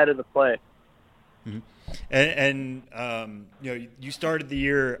plays ahead of the play. Mm-hmm. And you started the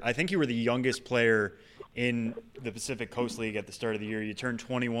year, I think you were the youngest player in the Pacific Coast League at the start of the year. You turned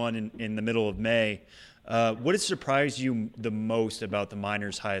 21 in the middle of May. What has surprised you the most about the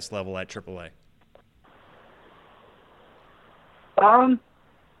minors' highest level at AAA?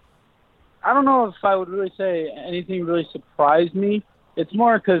 I don't know if I would really say anything really surprised me. It's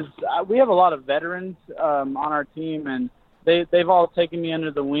more because we have a lot of veterans on our team, and they've all taken me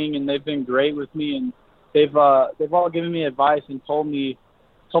under the wing, and they've been great with me, and they've all given me advice and told me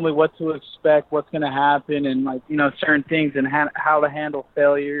what to expect, what's going to happen, and like, you know, certain things, and how to handle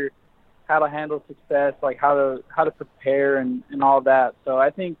failure, how to handle success, like how to prepare and all that. So I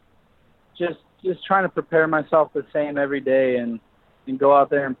think just trying to prepare myself the same every day and go out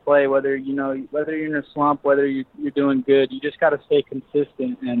there and play, whether you're in a slump, whether you're doing good, you just got to stay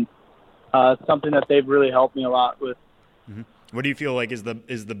consistent, and something that they've really helped me a lot with. Mm-hmm. What do you feel like is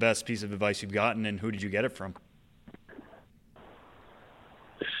the best piece of advice you've gotten, and who did you get it from?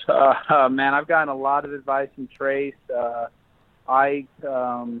 Man, I've gotten a lot of advice from Trace, Ike,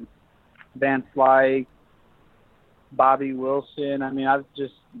 Van Slyke, Bobby Wilson. I mean,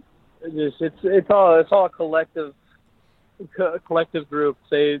 it's all a collective group.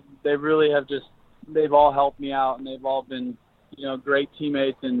 They really have they've all helped me out, and they've all been, you know, great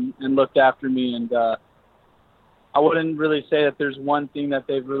teammates and looked after me. And I wouldn't really say that there's one thing that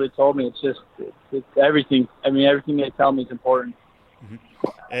they've really told me. It's everything. I mean, everything they tell me is important. Mm-hmm.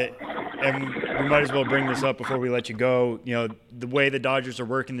 And we might as well bring this up before we let you go. You know, the way the Dodgers are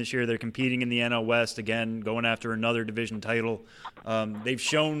working this year, they're competing in the NL West again, going after another division title. They've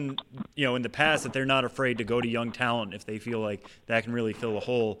shown, you know, in the past that they're not afraid to go to young talent if they feel like that can really fill a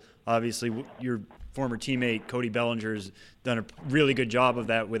hole. Obviously, your former teammate Cody Bellinger has done a really good job of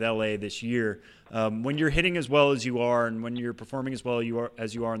that with LA this year. When you're hitting as well as you are, and when you're performing as well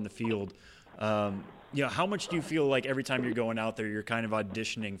as you are in the field, you know, how much do you feel like every time you're going out there, you're kind of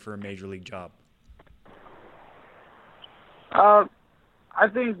auditioning for a major league job? I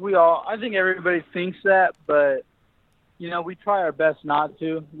think everybody thinks that, but you know, we try our best not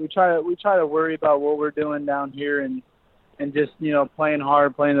to. We try to worry about what we're doing down here and just, you know, playing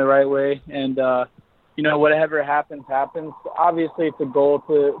hard, playing the right way, and you know, whatever happens. Obviously, it's a goal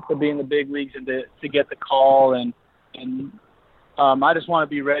to be in the big leagues and to get the call, and I just want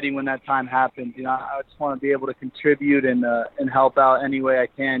to be ready when that time happens. You know, I just want to be able to contribute and help out any way I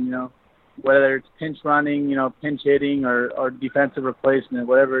can. You know, whether it's pinch running, you know, pinch hitting, or defensive replacement,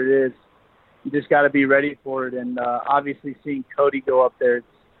 whatever it is, you just got to be ready for it. And obviously, seeing Cody go up there,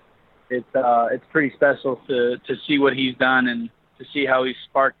 it's pretty special to see what he's done and to see how he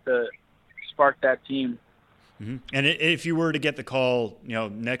sparked that team. Mm-hmm. And if you were to get the call, you know,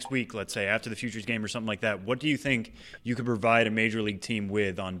 next week, let's say after the Futures game or something like that, what do you think you could provide a major league team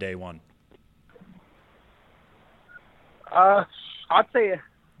with on day one? I'd say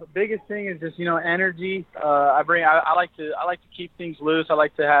the biggest thing is just, you know, energy. I like to keep things loose. I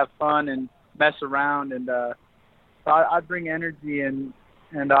like to have fun and mess around, and so I'd bring energy and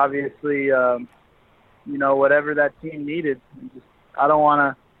obviously, you know, whatever that team needed. I don't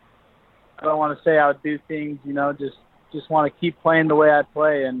want to say I would do things, you know, just want to keep playing the way I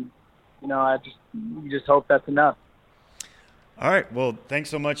play, and you know, you just hope that's enough. All right. Well, thanks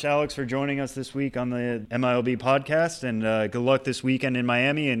so much, Alex, for joining us this week on the MILB podcast, and good luck this weekend in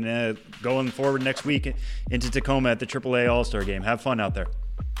Miami, and going forward next week into Tacoma at the AAA All-Star Game. Have fun out there.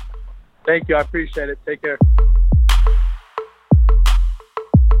 Thank you. I appreciate it. Take care.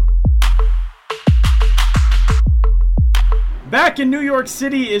 Back in New York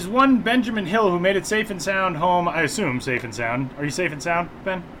City is one Benjamin Hill who made it safe and sound home. I assume safe and sound. Are you safe and sound,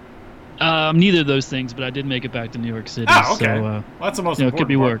 Ben? Neither of those things, but I did make it back to New York City. Oh, okay. So, well, that's the most you know, important it could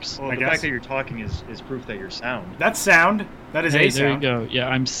be part. worse. Well, the fact that you're talking is proof that you're sound. That's sound. That is Hey, a sound. there you go. Yeah,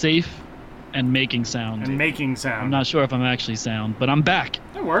 I'm safe and making sound. And making sound. I'm not sure if I'm actually sound, but I'm back.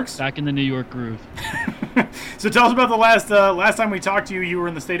 That works. Back in the New York groove. So tell us about the last time we talked to you. You were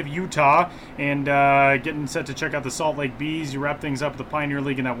in the state of Utah and getting set to check out the Salt Lake Bees. You wrapped things up at the Pioneer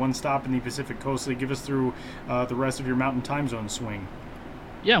League in that one stop in the Pacific Coast League. Give us through the rest of your Mountain Time Zone swing.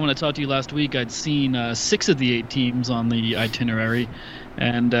 Yeah, when I talked to you last week, I'd seen 6 of the 8 teams on the itinerary.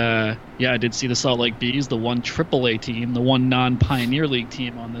 And, I did see the Salt Lake Bees, the one AAA team, the one non-Pioneer League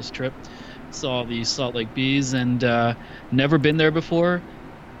team on this trip. Saw the Salt Lake Bees, and never been there before.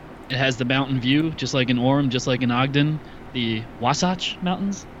 It has the mountain view, just like in Orem, just like in Ogden. The Wasatch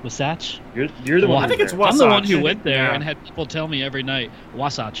Mountains? Wasatch? You're the one. I think it's I'm the one who Wasatch. went there Yeah. and had people tell me every night,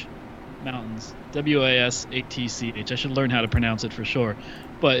 Wasatch Mountains. Wasatch. I should learn how to pronounce it for sure.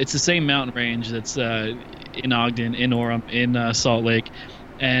 But it's the same mountain range that's in Ogden, in Orem, in Salt Lake.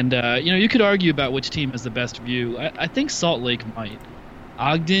 And, you could argue about which team has the best view. I think Salt Lake might.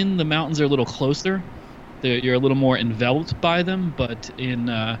 Ogden, the mountains are a little closer, you're a little more enveloped by them, but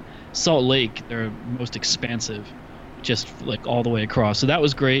in Salt Lake, they're most expansive, just like all the way across. So that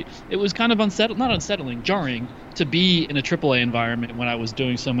was great. It was kind of not unsettling, jarring to be in a AAA environment when I was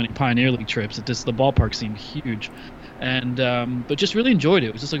doing so many Pioneer League trips. The ballpark seemed huge, and but just really enjoyed it.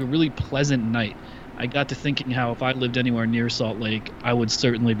 It was just like a really pleasant night. I got to thinking how if I lived anywhere near Salt Lake, I would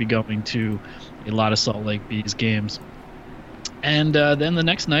certainly be going to a lot of Salt Lake Bees games. And then the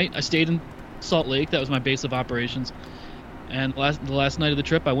next night, I stayed in Salt Lake. That was my base of operations. And the last night of the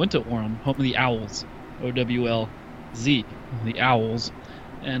trip, I went to Orem, home of the Owls, OWLZ, the Owls.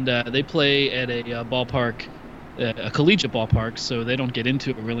 And they play at a ballpark, a collegiate ballpark, so they don't get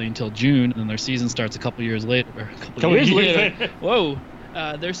into it really until June, and then their season starts a couple years later. Whoa.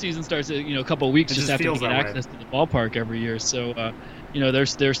 Their season starts a couple of weeks just after they get access to the ballpark every year. So,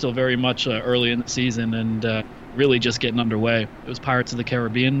 they're still very much early in the season and really just getting underway. It was Pirates of the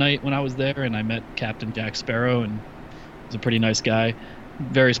Caribbean night when I was there, and I met Captain Jack Sparrow, and he was a pretty nice guy.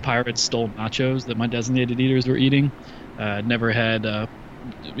 Various pirates stole nachos that my designated eaters were eating. Never had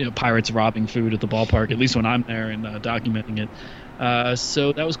pirates robbing food at the ballpark, at least when I'm there and documenting it.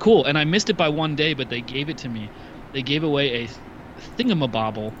 So that was cool. And I missed it by one day, but they gave it to me. They gave away a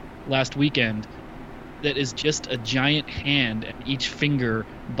thingamabobble last weekend that is just a giant hand, and each finger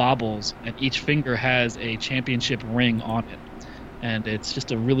bobbles, and each finger has a championship ring on it. And it's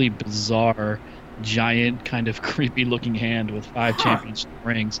just a really bizarre, giant, kind of creepy-looking hand with 5 championship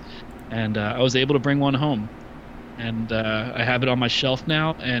rings. And I was able to bring one home. And I have it on my shelf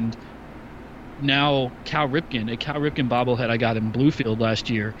now, and now Cal Ripken, a Cal Ripken bobblehead I got in Bluefield last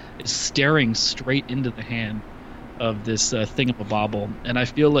year, is staring straight into the hand of this thingamabobble. And I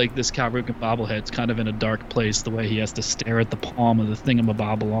feel like this Cal Ripken bobblehead's kind of in a dark place, the way he has to stare at the palm of the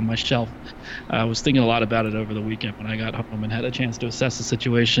thingamabobble on my shelf. I was thinking a lot about it over the weekend when I got home and had a chance to assess the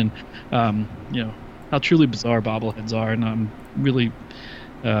situation, how truly bizarre bobbleheads are, and I'm really...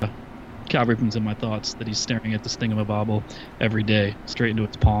 Cal Ripken's in my thoughts that he's staring at this thingamabobble every day, straight into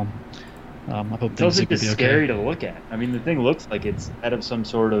its palm. I hope things are going to be okay. Scary to look at. I mean, the thing looks like it's out of some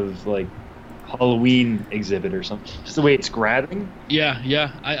sort of like Halloween exhibit or something. Just the way it's grabbing. Yeah.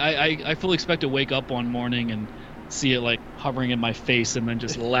 I fully expect to wake up one morning and see it like hovering in my face and then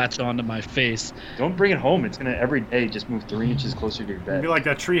just latch onto my face. Don't bring it home. It's going to every day just move 3 inches closer to your bed. It'd be like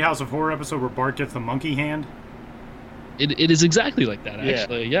that Treehouse of Horror episode where Bart gets the monkey hand. It is exactly like that,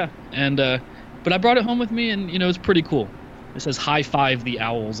 actually. Yeah. And but I brought it home with me, and it's pretty cool. It says "High Five the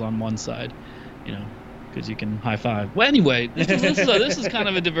Owls" on one side, because you can high five. Well, anyway, this is kind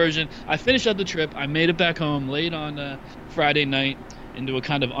of a diversion. I finished up the trip. I made it back home late on Friday night into a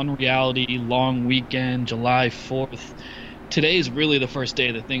kind of unreality long weekend, July 4th. Today is really the first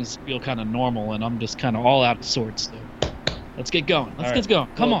day that things feel kind of normal, and I'm just kind of all out of sorts. So let's get going. Let's get going.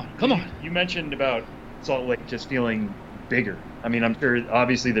 Come on. You mentioned about Salt Lake just feeling bigger. I mean, I'm sure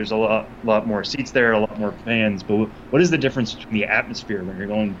obviously there's a lot more seats there, a lot more fans, but what is the difference between the atmosphere when you're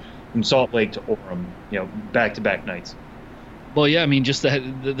going from Salt Lake to Orem, back-to-back nights? Well, yeah, I mean, just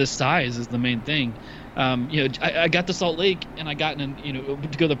the size is the main thing. I got to Salt Lake, and I got to go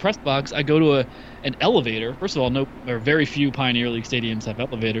to the press box. I go to an elevator. First of all, very few Pioneer League stadiums have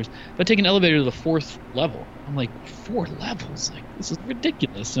elevators. But I take an elevator to the 4th level. I'm like, 4 levels? Like, this is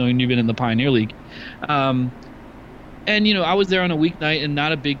ridiculous. So you've been in the Pioneer League. And, I was there on a weeknight and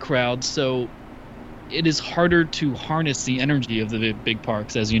not a big crowd, so it is harder to harness the energy of the big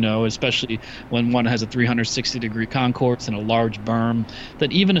parks, as you know, especially when one has a 360-degree concourse and a large berm,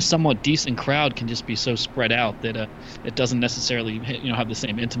 that even a somewhat decent crowd can just be so spread out that it doesn't necessarily have the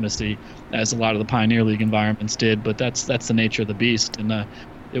same intimacy as a lot of the Pioneer League environments did, but that's the nature of the beast, and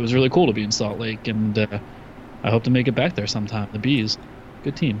it was really cool to be in Salt Lake, and I hope to make it back there sometime. The Bees,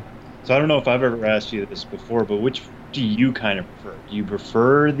 good team. So I don't know if I've ever asked you this before, but which do you kind of prefer? Do you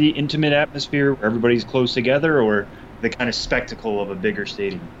prefer the intimate atmosphere where everybody's close together, or the kind of spectacle of a bigger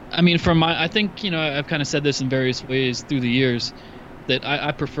stadium? I mean, I think, I've kind of said this in various ways through the years, that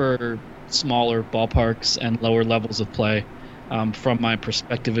I prefer smaller ballparks and lower levels of play from my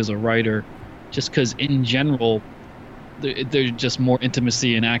perspective as a writer, just because in general, there's just more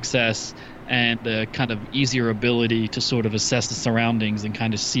intimacy and access and a kind of easier ability to sort of assess the surroundings and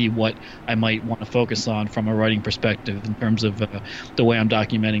kind of see what I might want to focus on from a writing perspective in terms of the way I'm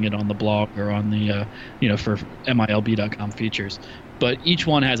documenting it on the blog or on the, for MILB.com features. But each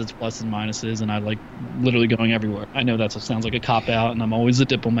one has its pluses and minuses, and I like literally going everywhere. I know that sounds like a cop-out, and I'm always a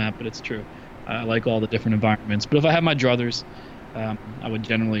diplomat, but it's true. I like all the different environments. But if I have my druthers, I would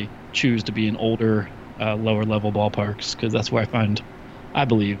generally choose to be in older, lower-level ballparks, because that's where I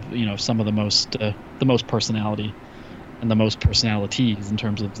believe, some of the most personality. and the most personalities in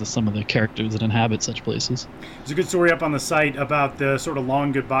terms of some of the characters that inhabit such places. There's a good story up on the site about the sort of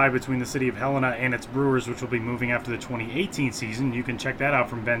long goodbye between the city of Helena and its Brewers, which will be moving after the 2018 season. You can check that out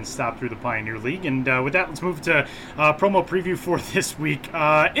from Ben's stop through the Pioneer League. And with that, let's move to promo preview for this week.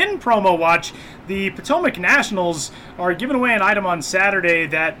 In Promo Watch, the Potomac Nationals are giving away an item on Saturday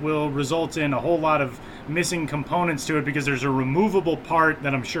that will result in a whole lot of missing components to it, because there's a removable part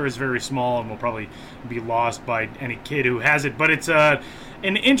that I'm sure is very small and will probably be lost by any kid who has it. But it's an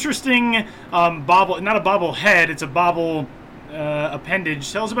interesting bobble, not a bobblehead, it's a bobble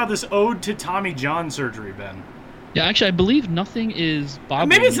appendage. Tell us about this ode to Tommy John surgery, Ben. Yeah, actually, I believe nothing is bobbly.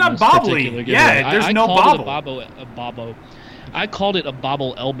 Maybe it's not bobbly. Yeah, there's no bobble. I called it a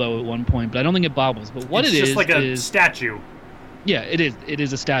bobble elbow at one point, but I don't think it bobbles. But what it's just like a statue. Yeah, it is. It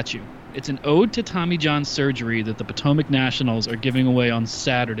is a statue. It's an ode to Tommy John surgery that the Potomac Nationals are giving away on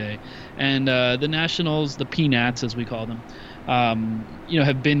Saturday. And the Nationals, the Peanuts as we call them,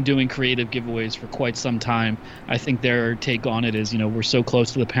 have been doing creative giveaways for quite some time. I think their take on it is, we're so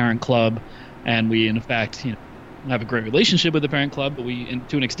close to the parent club, and we, in fact, have a great relationship with the parent club, but we,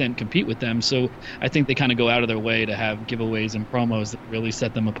 to an extent, compete with them. So I think they kind of go out of their way to have giveaways and promos that really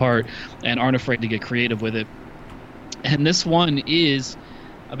set them apart and aren't afraid to get creative with it. And this one is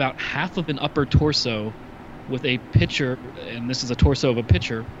about half of an upper torso with a pitcher, and this is a torso of a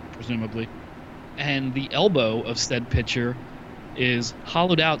pitcher, presumably, and the elbow of said pitcher is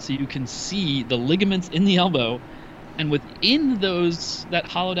hollowed out so you can see the ligaments in the elbow, and within that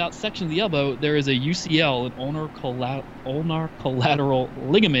hollowed out section of the elbow, there is a UCL, an ulnar collateral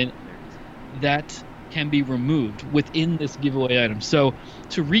ligament, that can be removed within this giveaway item. So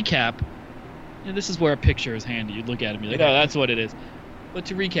to recap, this is where a picture is handy. You'd look at it and be like, oh, that's what it is. But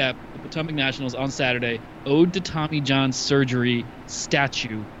to recap, the Potomac Nationals on Saturday, ode to Tommy John surgery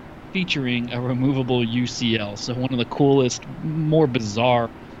statue featuring a removable UCL. So one of the coolest, more bizarre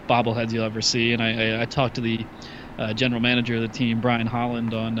bobbleheads you'll ever see. And I talked to the general manager of the team, Brian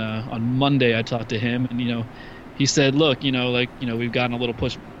Holland, on Monday. I talked to him, and he said, look, we've gotten a little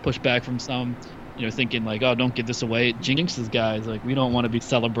pushback from some, thinking like, oh, don't give this away. It jinxes guys. Like, we don't want to be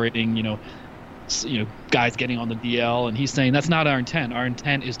celebrating, guys getting on the DL, and he's saying that's not our intent. Our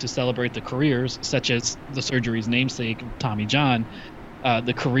intent is to celebrate the careers, such as the surgery's namesake, Tommy John,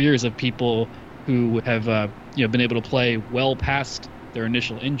 the careers of people who have been able to play well past their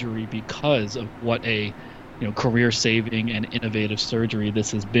initial injury because of what a career-saving and innovative surgery this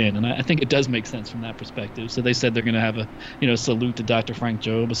has been. And I think it does make sense from that perspective. So they said they're going to have a salute to Dr. Frank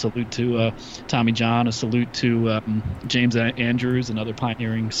Jobe, a salute to Tommy John, a salute to James Andrews and other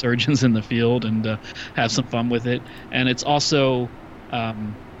pioneering surgeons in the field, and have some fun with it. And it's also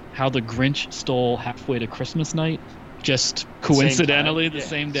how the Grinch stole halfway to Christmas night, just coincidentally the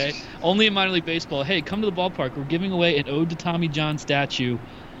same day. Only in minor league baseball. Hey, come to the ballpark. We're giving away an ode to Tommy John statue,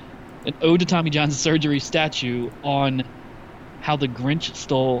 an ode to Tommy John's surgery statue on how the Grinch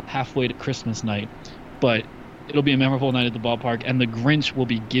stole halfway to Christmas night. But it'll be a memorable night at the ballpark, and the Grinch will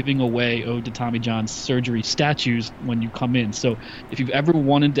be giving away ode to Tommy John's surgery statues when you come in. So if you've ever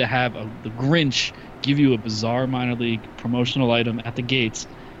wanted to have the Grinch give you a bizarre minor league promotional item at the gates,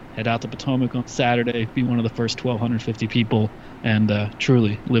 head out to Potomac on Saturday, be one of the first 1,250 people, and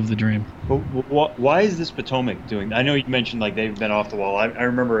truly live the dream. But why is this Potomac doing? I know you mentioned like they've been off the wall. I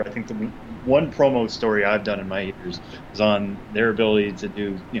remember, I think the one promo story I've done in my years was on their ability to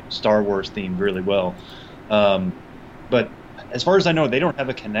do Star Wars themed really well. But as far as I know, they don't have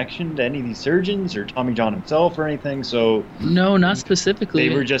a connection to any of these surgeons or Tommy John himself or anything. So no, not specifically.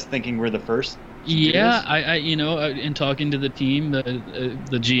 They were just thinking we're the first. Yeah, I in talking to the team, the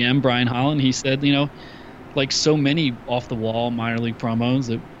GM Brian Holland, he said, like so many off the wall minor league promos,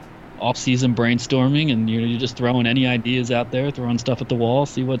 that off-season brainstorming, and you're just throwing any ideas out there, throwing stuff at the wall,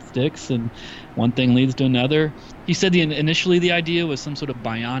 see what sticks, and one thing leads to another. He said initially the idea was some sort of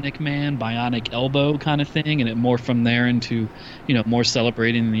bionic man, bionic elbow kind of thing, and it morphed from there into more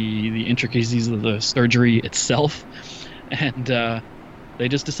celebrating the intricacies of the surgery itself, and they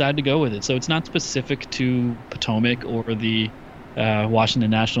just decided to go with it. So it's not specific to Potomac or the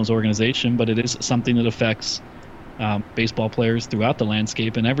Washington Nationals organization, but it is something that affects baseball players throughout the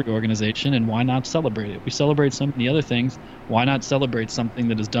landscape in every organization, and why not celebrate it? We celebrate so many other things. Why not celebrate something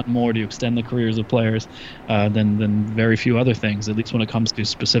that has done more to extend the careers of players than very few other things, at least when it comes to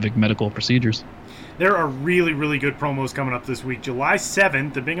specific medical procedures? There are really, really good promos coming up this week. July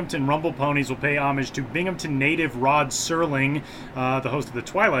 7th, the Binghamton Rumble Ponies will pay homage to Binghamton native Rod Serling, the host of the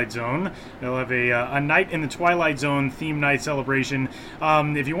Twilight Zone. They'll have a Night in the Twilight Zone theme night celebration.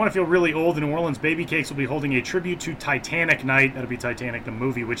 If you want to feel really old, the New Orleans Baby Cakes will be holding a tribute to Titanic night. That'll be Titanic the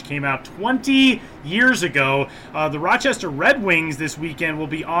movie, which came out 20 years ago. The Rochester Red Wings this weekend will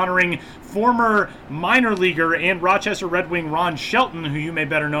be honoring former minor leaguer and Rochester Red Wing Ron Shelton, who you may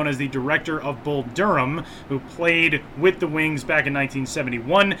better known as the director of Bull Durham, who played with the Wings back in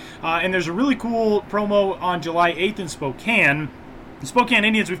 1971. And there's a really cool promo on July 8th in Spokane. The Spokane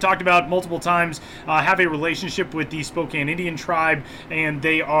Indians, we've talked about multiple times, have a relationship with the Spokane Indian tribe, and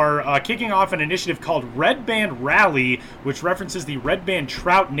they are kicking off an initiative called Red Band Rally, which references the red band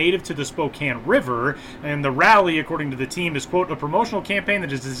trout native to the Spokane River. And the rally, according to the team, is, quote, a promotional campaign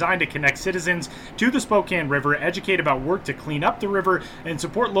that is designed to connect citizens to the Spokane River, educate about work to clean up the river, and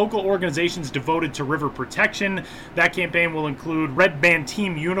support local organizations devoted to river protection. That campaign will include red band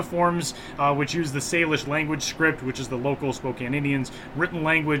team uniforms, which use the Salish language script, which is the local Spokane Indians written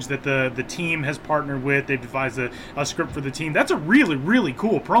language that the team has partnered with. They've devised a script for the team. That's a really, really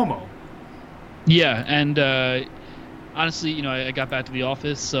cool promo. Yeah, and honestly, I got back to the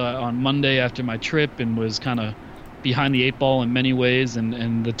office on Monday after my trip and was kind of behind the eight ball in many ways,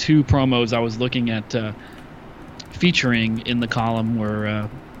 and the two promos I was looking at featuring in the column were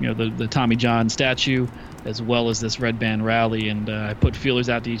the Tommy John statue, as well as this red band rally, and I put feelers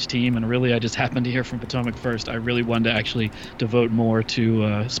out to each team, and really I just happened to hear from Potomac first. I really wanted to actually devote more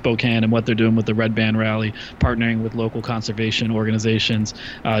to Spokane and what they're doing with the red band rally, partnering with local conservation organizations,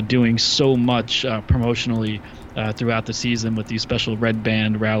 doing so much promotionally throughout the season with these special red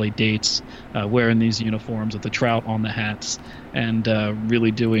band rally dates, wearing these uniforms with the trout on the hats, and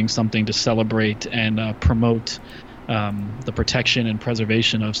really doing something to celebrate and promote the protection and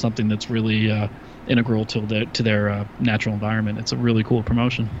preservation of something that's really integral to their natural environment. It's a really cool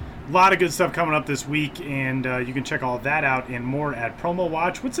promotion. A lot of good stuff coming up this week, and you can check all of that out and more at Promo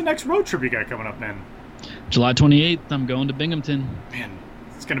Watch. What's the next road trip you got coming up, man? July 28th, I'm going to Binghamton. Man,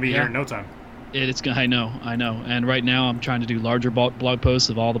 it's going to be here in no time. I know. And right now I'm trying to do larger blog posts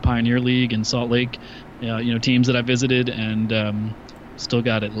of all the Pioneer League and Salt Lake teams that I visited, and still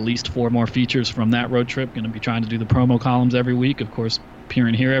got at least 4 more features from that road trip. Going to be trying to do the promo columns every week, of course,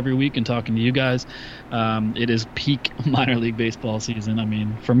 appearing here every week and talking to you guys. It is peak minor league baseball season. I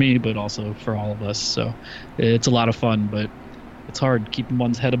mean, for me, but also for all of us. So it's a lot of fun, but it's hard keeping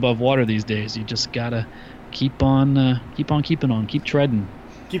one's head above water these days. You just gotta keep on keeping on, keep treading,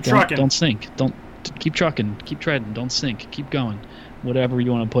 keep trucking. Don't sink. Don't keep trucking, keep treading. Don't sink. Keep going. Whatever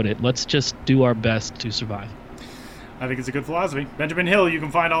you want to put it. Let's just do our best to survive. I think it's a good philosophy. Benjamin Hill, you can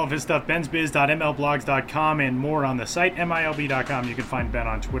find all of his stuff, bensbiz.mlblogs.com, and more on the site, milb.com. You can find Ben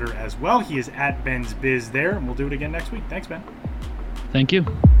on Twitter as well. He is at bensbiz there, and we'll do it again next week. Thanks, Ben. Thank you.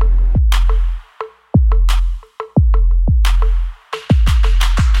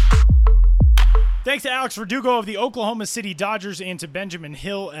 Thanks to Alex Verdugo of the Oklahoma City Dodgers and to Benjamin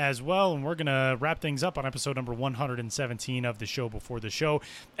Hill as well. And we're going to wrap things up on episode number 117 of the show before the show.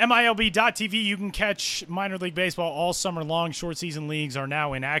 MILB.TV, you can catch minor league baseball all summer long. Short season leagues are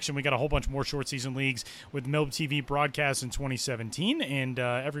now in action. We got a whole bunch more short season leagues with MILB TV broadcasts in 2017. And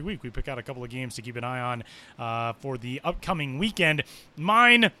every week we pick out a couple of games to keep an eye on for the upcoming weekend.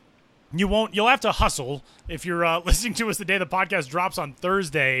 Mine... You'll have to hustle if you're listening to us the day the podcast drops on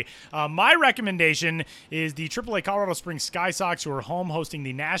Thursday. My recommendation is the AAA Colorado Springs Sky Sox, who are home hosting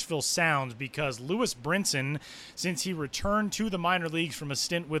the Nashville Sounds, because Lewis Brinson, since he returned to the minor leagues from a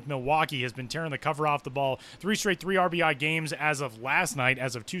stint with Milwaukee, has been tearing the cover off the ball. 3 straight 3 RBI games as of last night,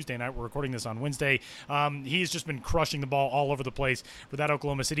 as of Tuesday night. We're recording this on Wednesday. He's just been crushing the ball all over the place for that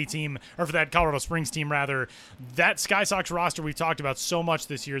Oklahoma City team, or for that Colorado Springs team, rather. That Sky Sox roster we've talked about so much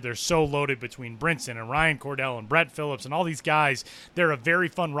this year. They're so loaded between Brinson and Ryan Cordell and Brett Phillips and all these guys. They're a very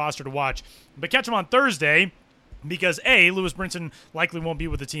fun roster to watch. But catch them on Thursday, because A, Lewis Brinson likely won't be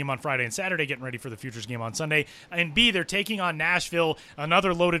with the team on Friday and Saturday, getting ready for the Futures game on Sunday, and B, they're taking on Nashville,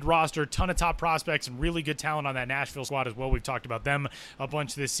 another loaded roster, ton of top prospects and really good talent on that Nashville squad as well. We've talked about them a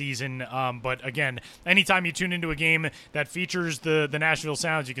bunch this season, but again, anytime you tune into a game that features the Nashville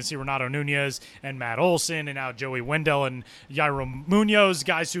Sounds, you can see Renato Nunez and Matt Olson and now Joey Wendell and Yairo Munoz,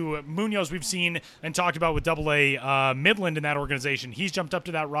 guys who Munoz we've seen and talked about with AA Midland in that organization. He's jumped up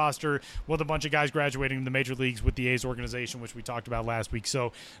to that roster with a bunch of guys graduating to the major leagues with the A's organization, which we talked about last week.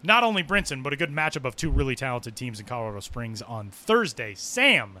 So not only Brinson, but a good matchup of two really talented teams in Colorado Springs on Thursday.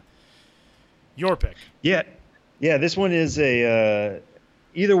 Sam, your pick. Yeah, this one is either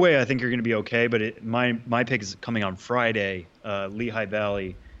way I think you're going to be okay, but my pick is coming on Friday. Lehigh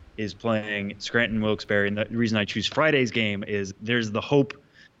Valley is playing Scranton Wilkes-Barre. And the reason I choose Friday's game is there's the hope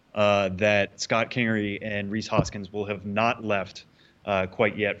that Scott Kingery and Rhys Hoskins will have not left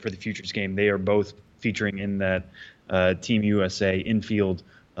quite yet for the Futures game. They are both featuring in that Team USA infield,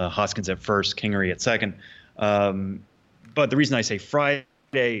 Hoskins at first, Kingery at second. But the reason I say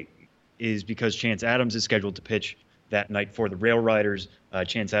Friday is because Chance Adams is scheduled to pitch that night for the Rail Riders.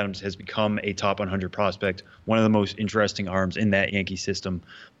 Chance Adams has become a top 100 prospect, one of the most interesting arms in that Yankee system.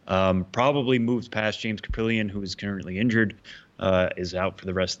 Probably moves past James Caprillion, who is currently injured, is out for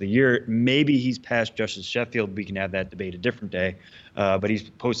the rest of the year. Maybe he's past Justice Sheffield. We can have that debate a different day. But he's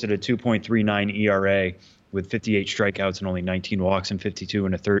posted a 2.39 ERA with 58 strikeouts and only 19 walks in 52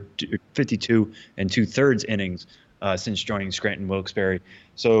 and 2/3 innings since joining Scranton Wilkes-Barre.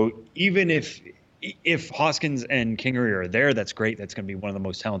 So even if Hoskins and Kingery are there, that's great. That's going to be one of the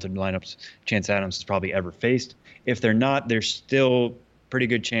most talented lineups Chance Adams has probably ever faced. If they're not, there's still pretty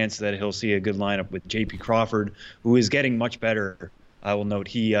good chance that he'll see a good lineup with J.P. Crawford, who is getting much better. I will note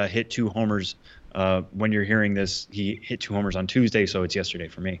he hit 2 homers. When you're hearing this, he hit 2 homers on Tuesday, so it's yesterday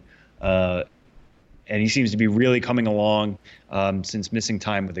for me. And he seems to be really coming along since missing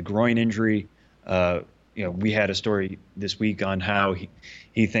time with a groin injury. We had a story this week on how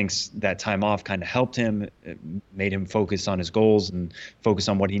he thinks that time off kind of helped him, it made him focus on his goals and focus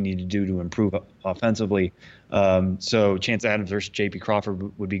on what he needed to do to improve offensively. So Chance Adams versus J.P.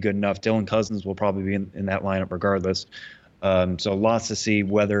 Crawford would be good enough. Dylan Cousins will probably be in that lineup regardless. So lots to see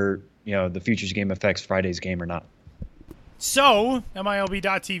whether the Futures game affects Friday's game or not. So,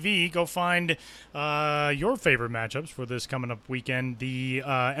 MILB.TV, go find your favorite matchups for this coming up weekend. The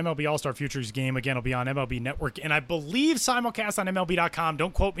MLB All-Star Futures game, again, will be on MLB Network, and I believe simulcast on MLB.com.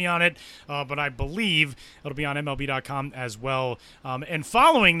 Don't quote me on it, but I believe it'll be on MLB.com as well. And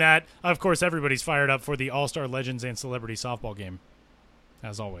following that, of course, everybody's fired up for the All-Star Legends and Celebrity Softball game,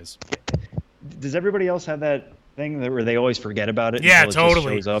 as always. Does everybody else have that thing where they always forget about it? Yeah, until it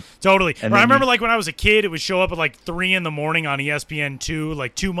totally. just shows up? Totally. And I remember when I was a kid, it would show up at 3 a.m. on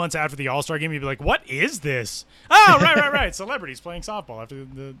ESPN2, 2 months after the All-Star game. You'd be like, what is this? Oh, right. Celebrities playing softball after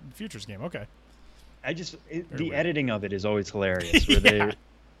the Futures game. Okay. The editing of it is always hilarious. Where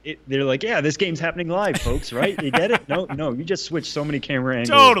they're like, yeah, this game's happening live, folks, right? You get it? No, you just switch so many camera angles.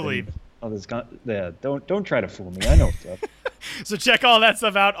 Totally. Don't try to fool me. I know stuff. So check all that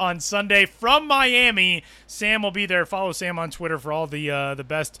stuff out on Sunday from Miami. Sam will be there. Follow Sam on Twitter for all the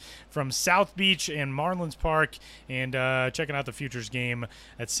best from South Beach and Marlins Park, and checking out the Futures game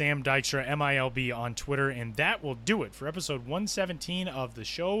at Sam Dykstra, MILB on Twitter. And that will do it for episode 117 of the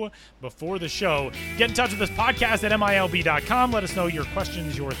show before the show. Get in touch with this podcast at MILB.com. Let us know your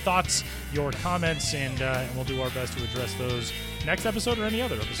questions, your thoughts, your comments, and we'll do our best to address those next episode or any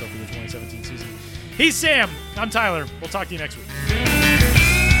other episode for the 2017 season. He's Sam. I'm Tyler. We'll talk to you next week.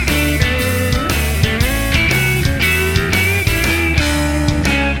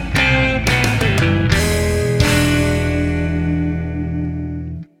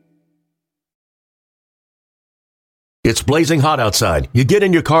 It's blazing hot outside. You get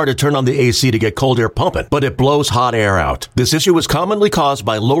in your car to turn on the AC to get cold air pumping, but it blows hot air out. This issue is commonly caused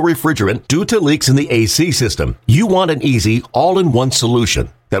by low refrigerant due to leaks in the AC system. You want an easy, all-in-one solution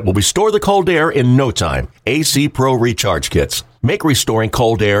that will restore the cold air in no time. AC Pro Recharge Kits make restoring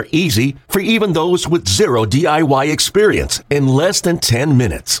cold air easy for even those with zero DIY experience in less than 10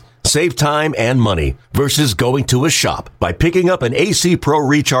 minutes. Save time and money versus going to a shop by picking up an AC Pro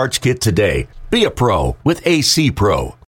Recharge Kit today. Be a pro with AC Pro.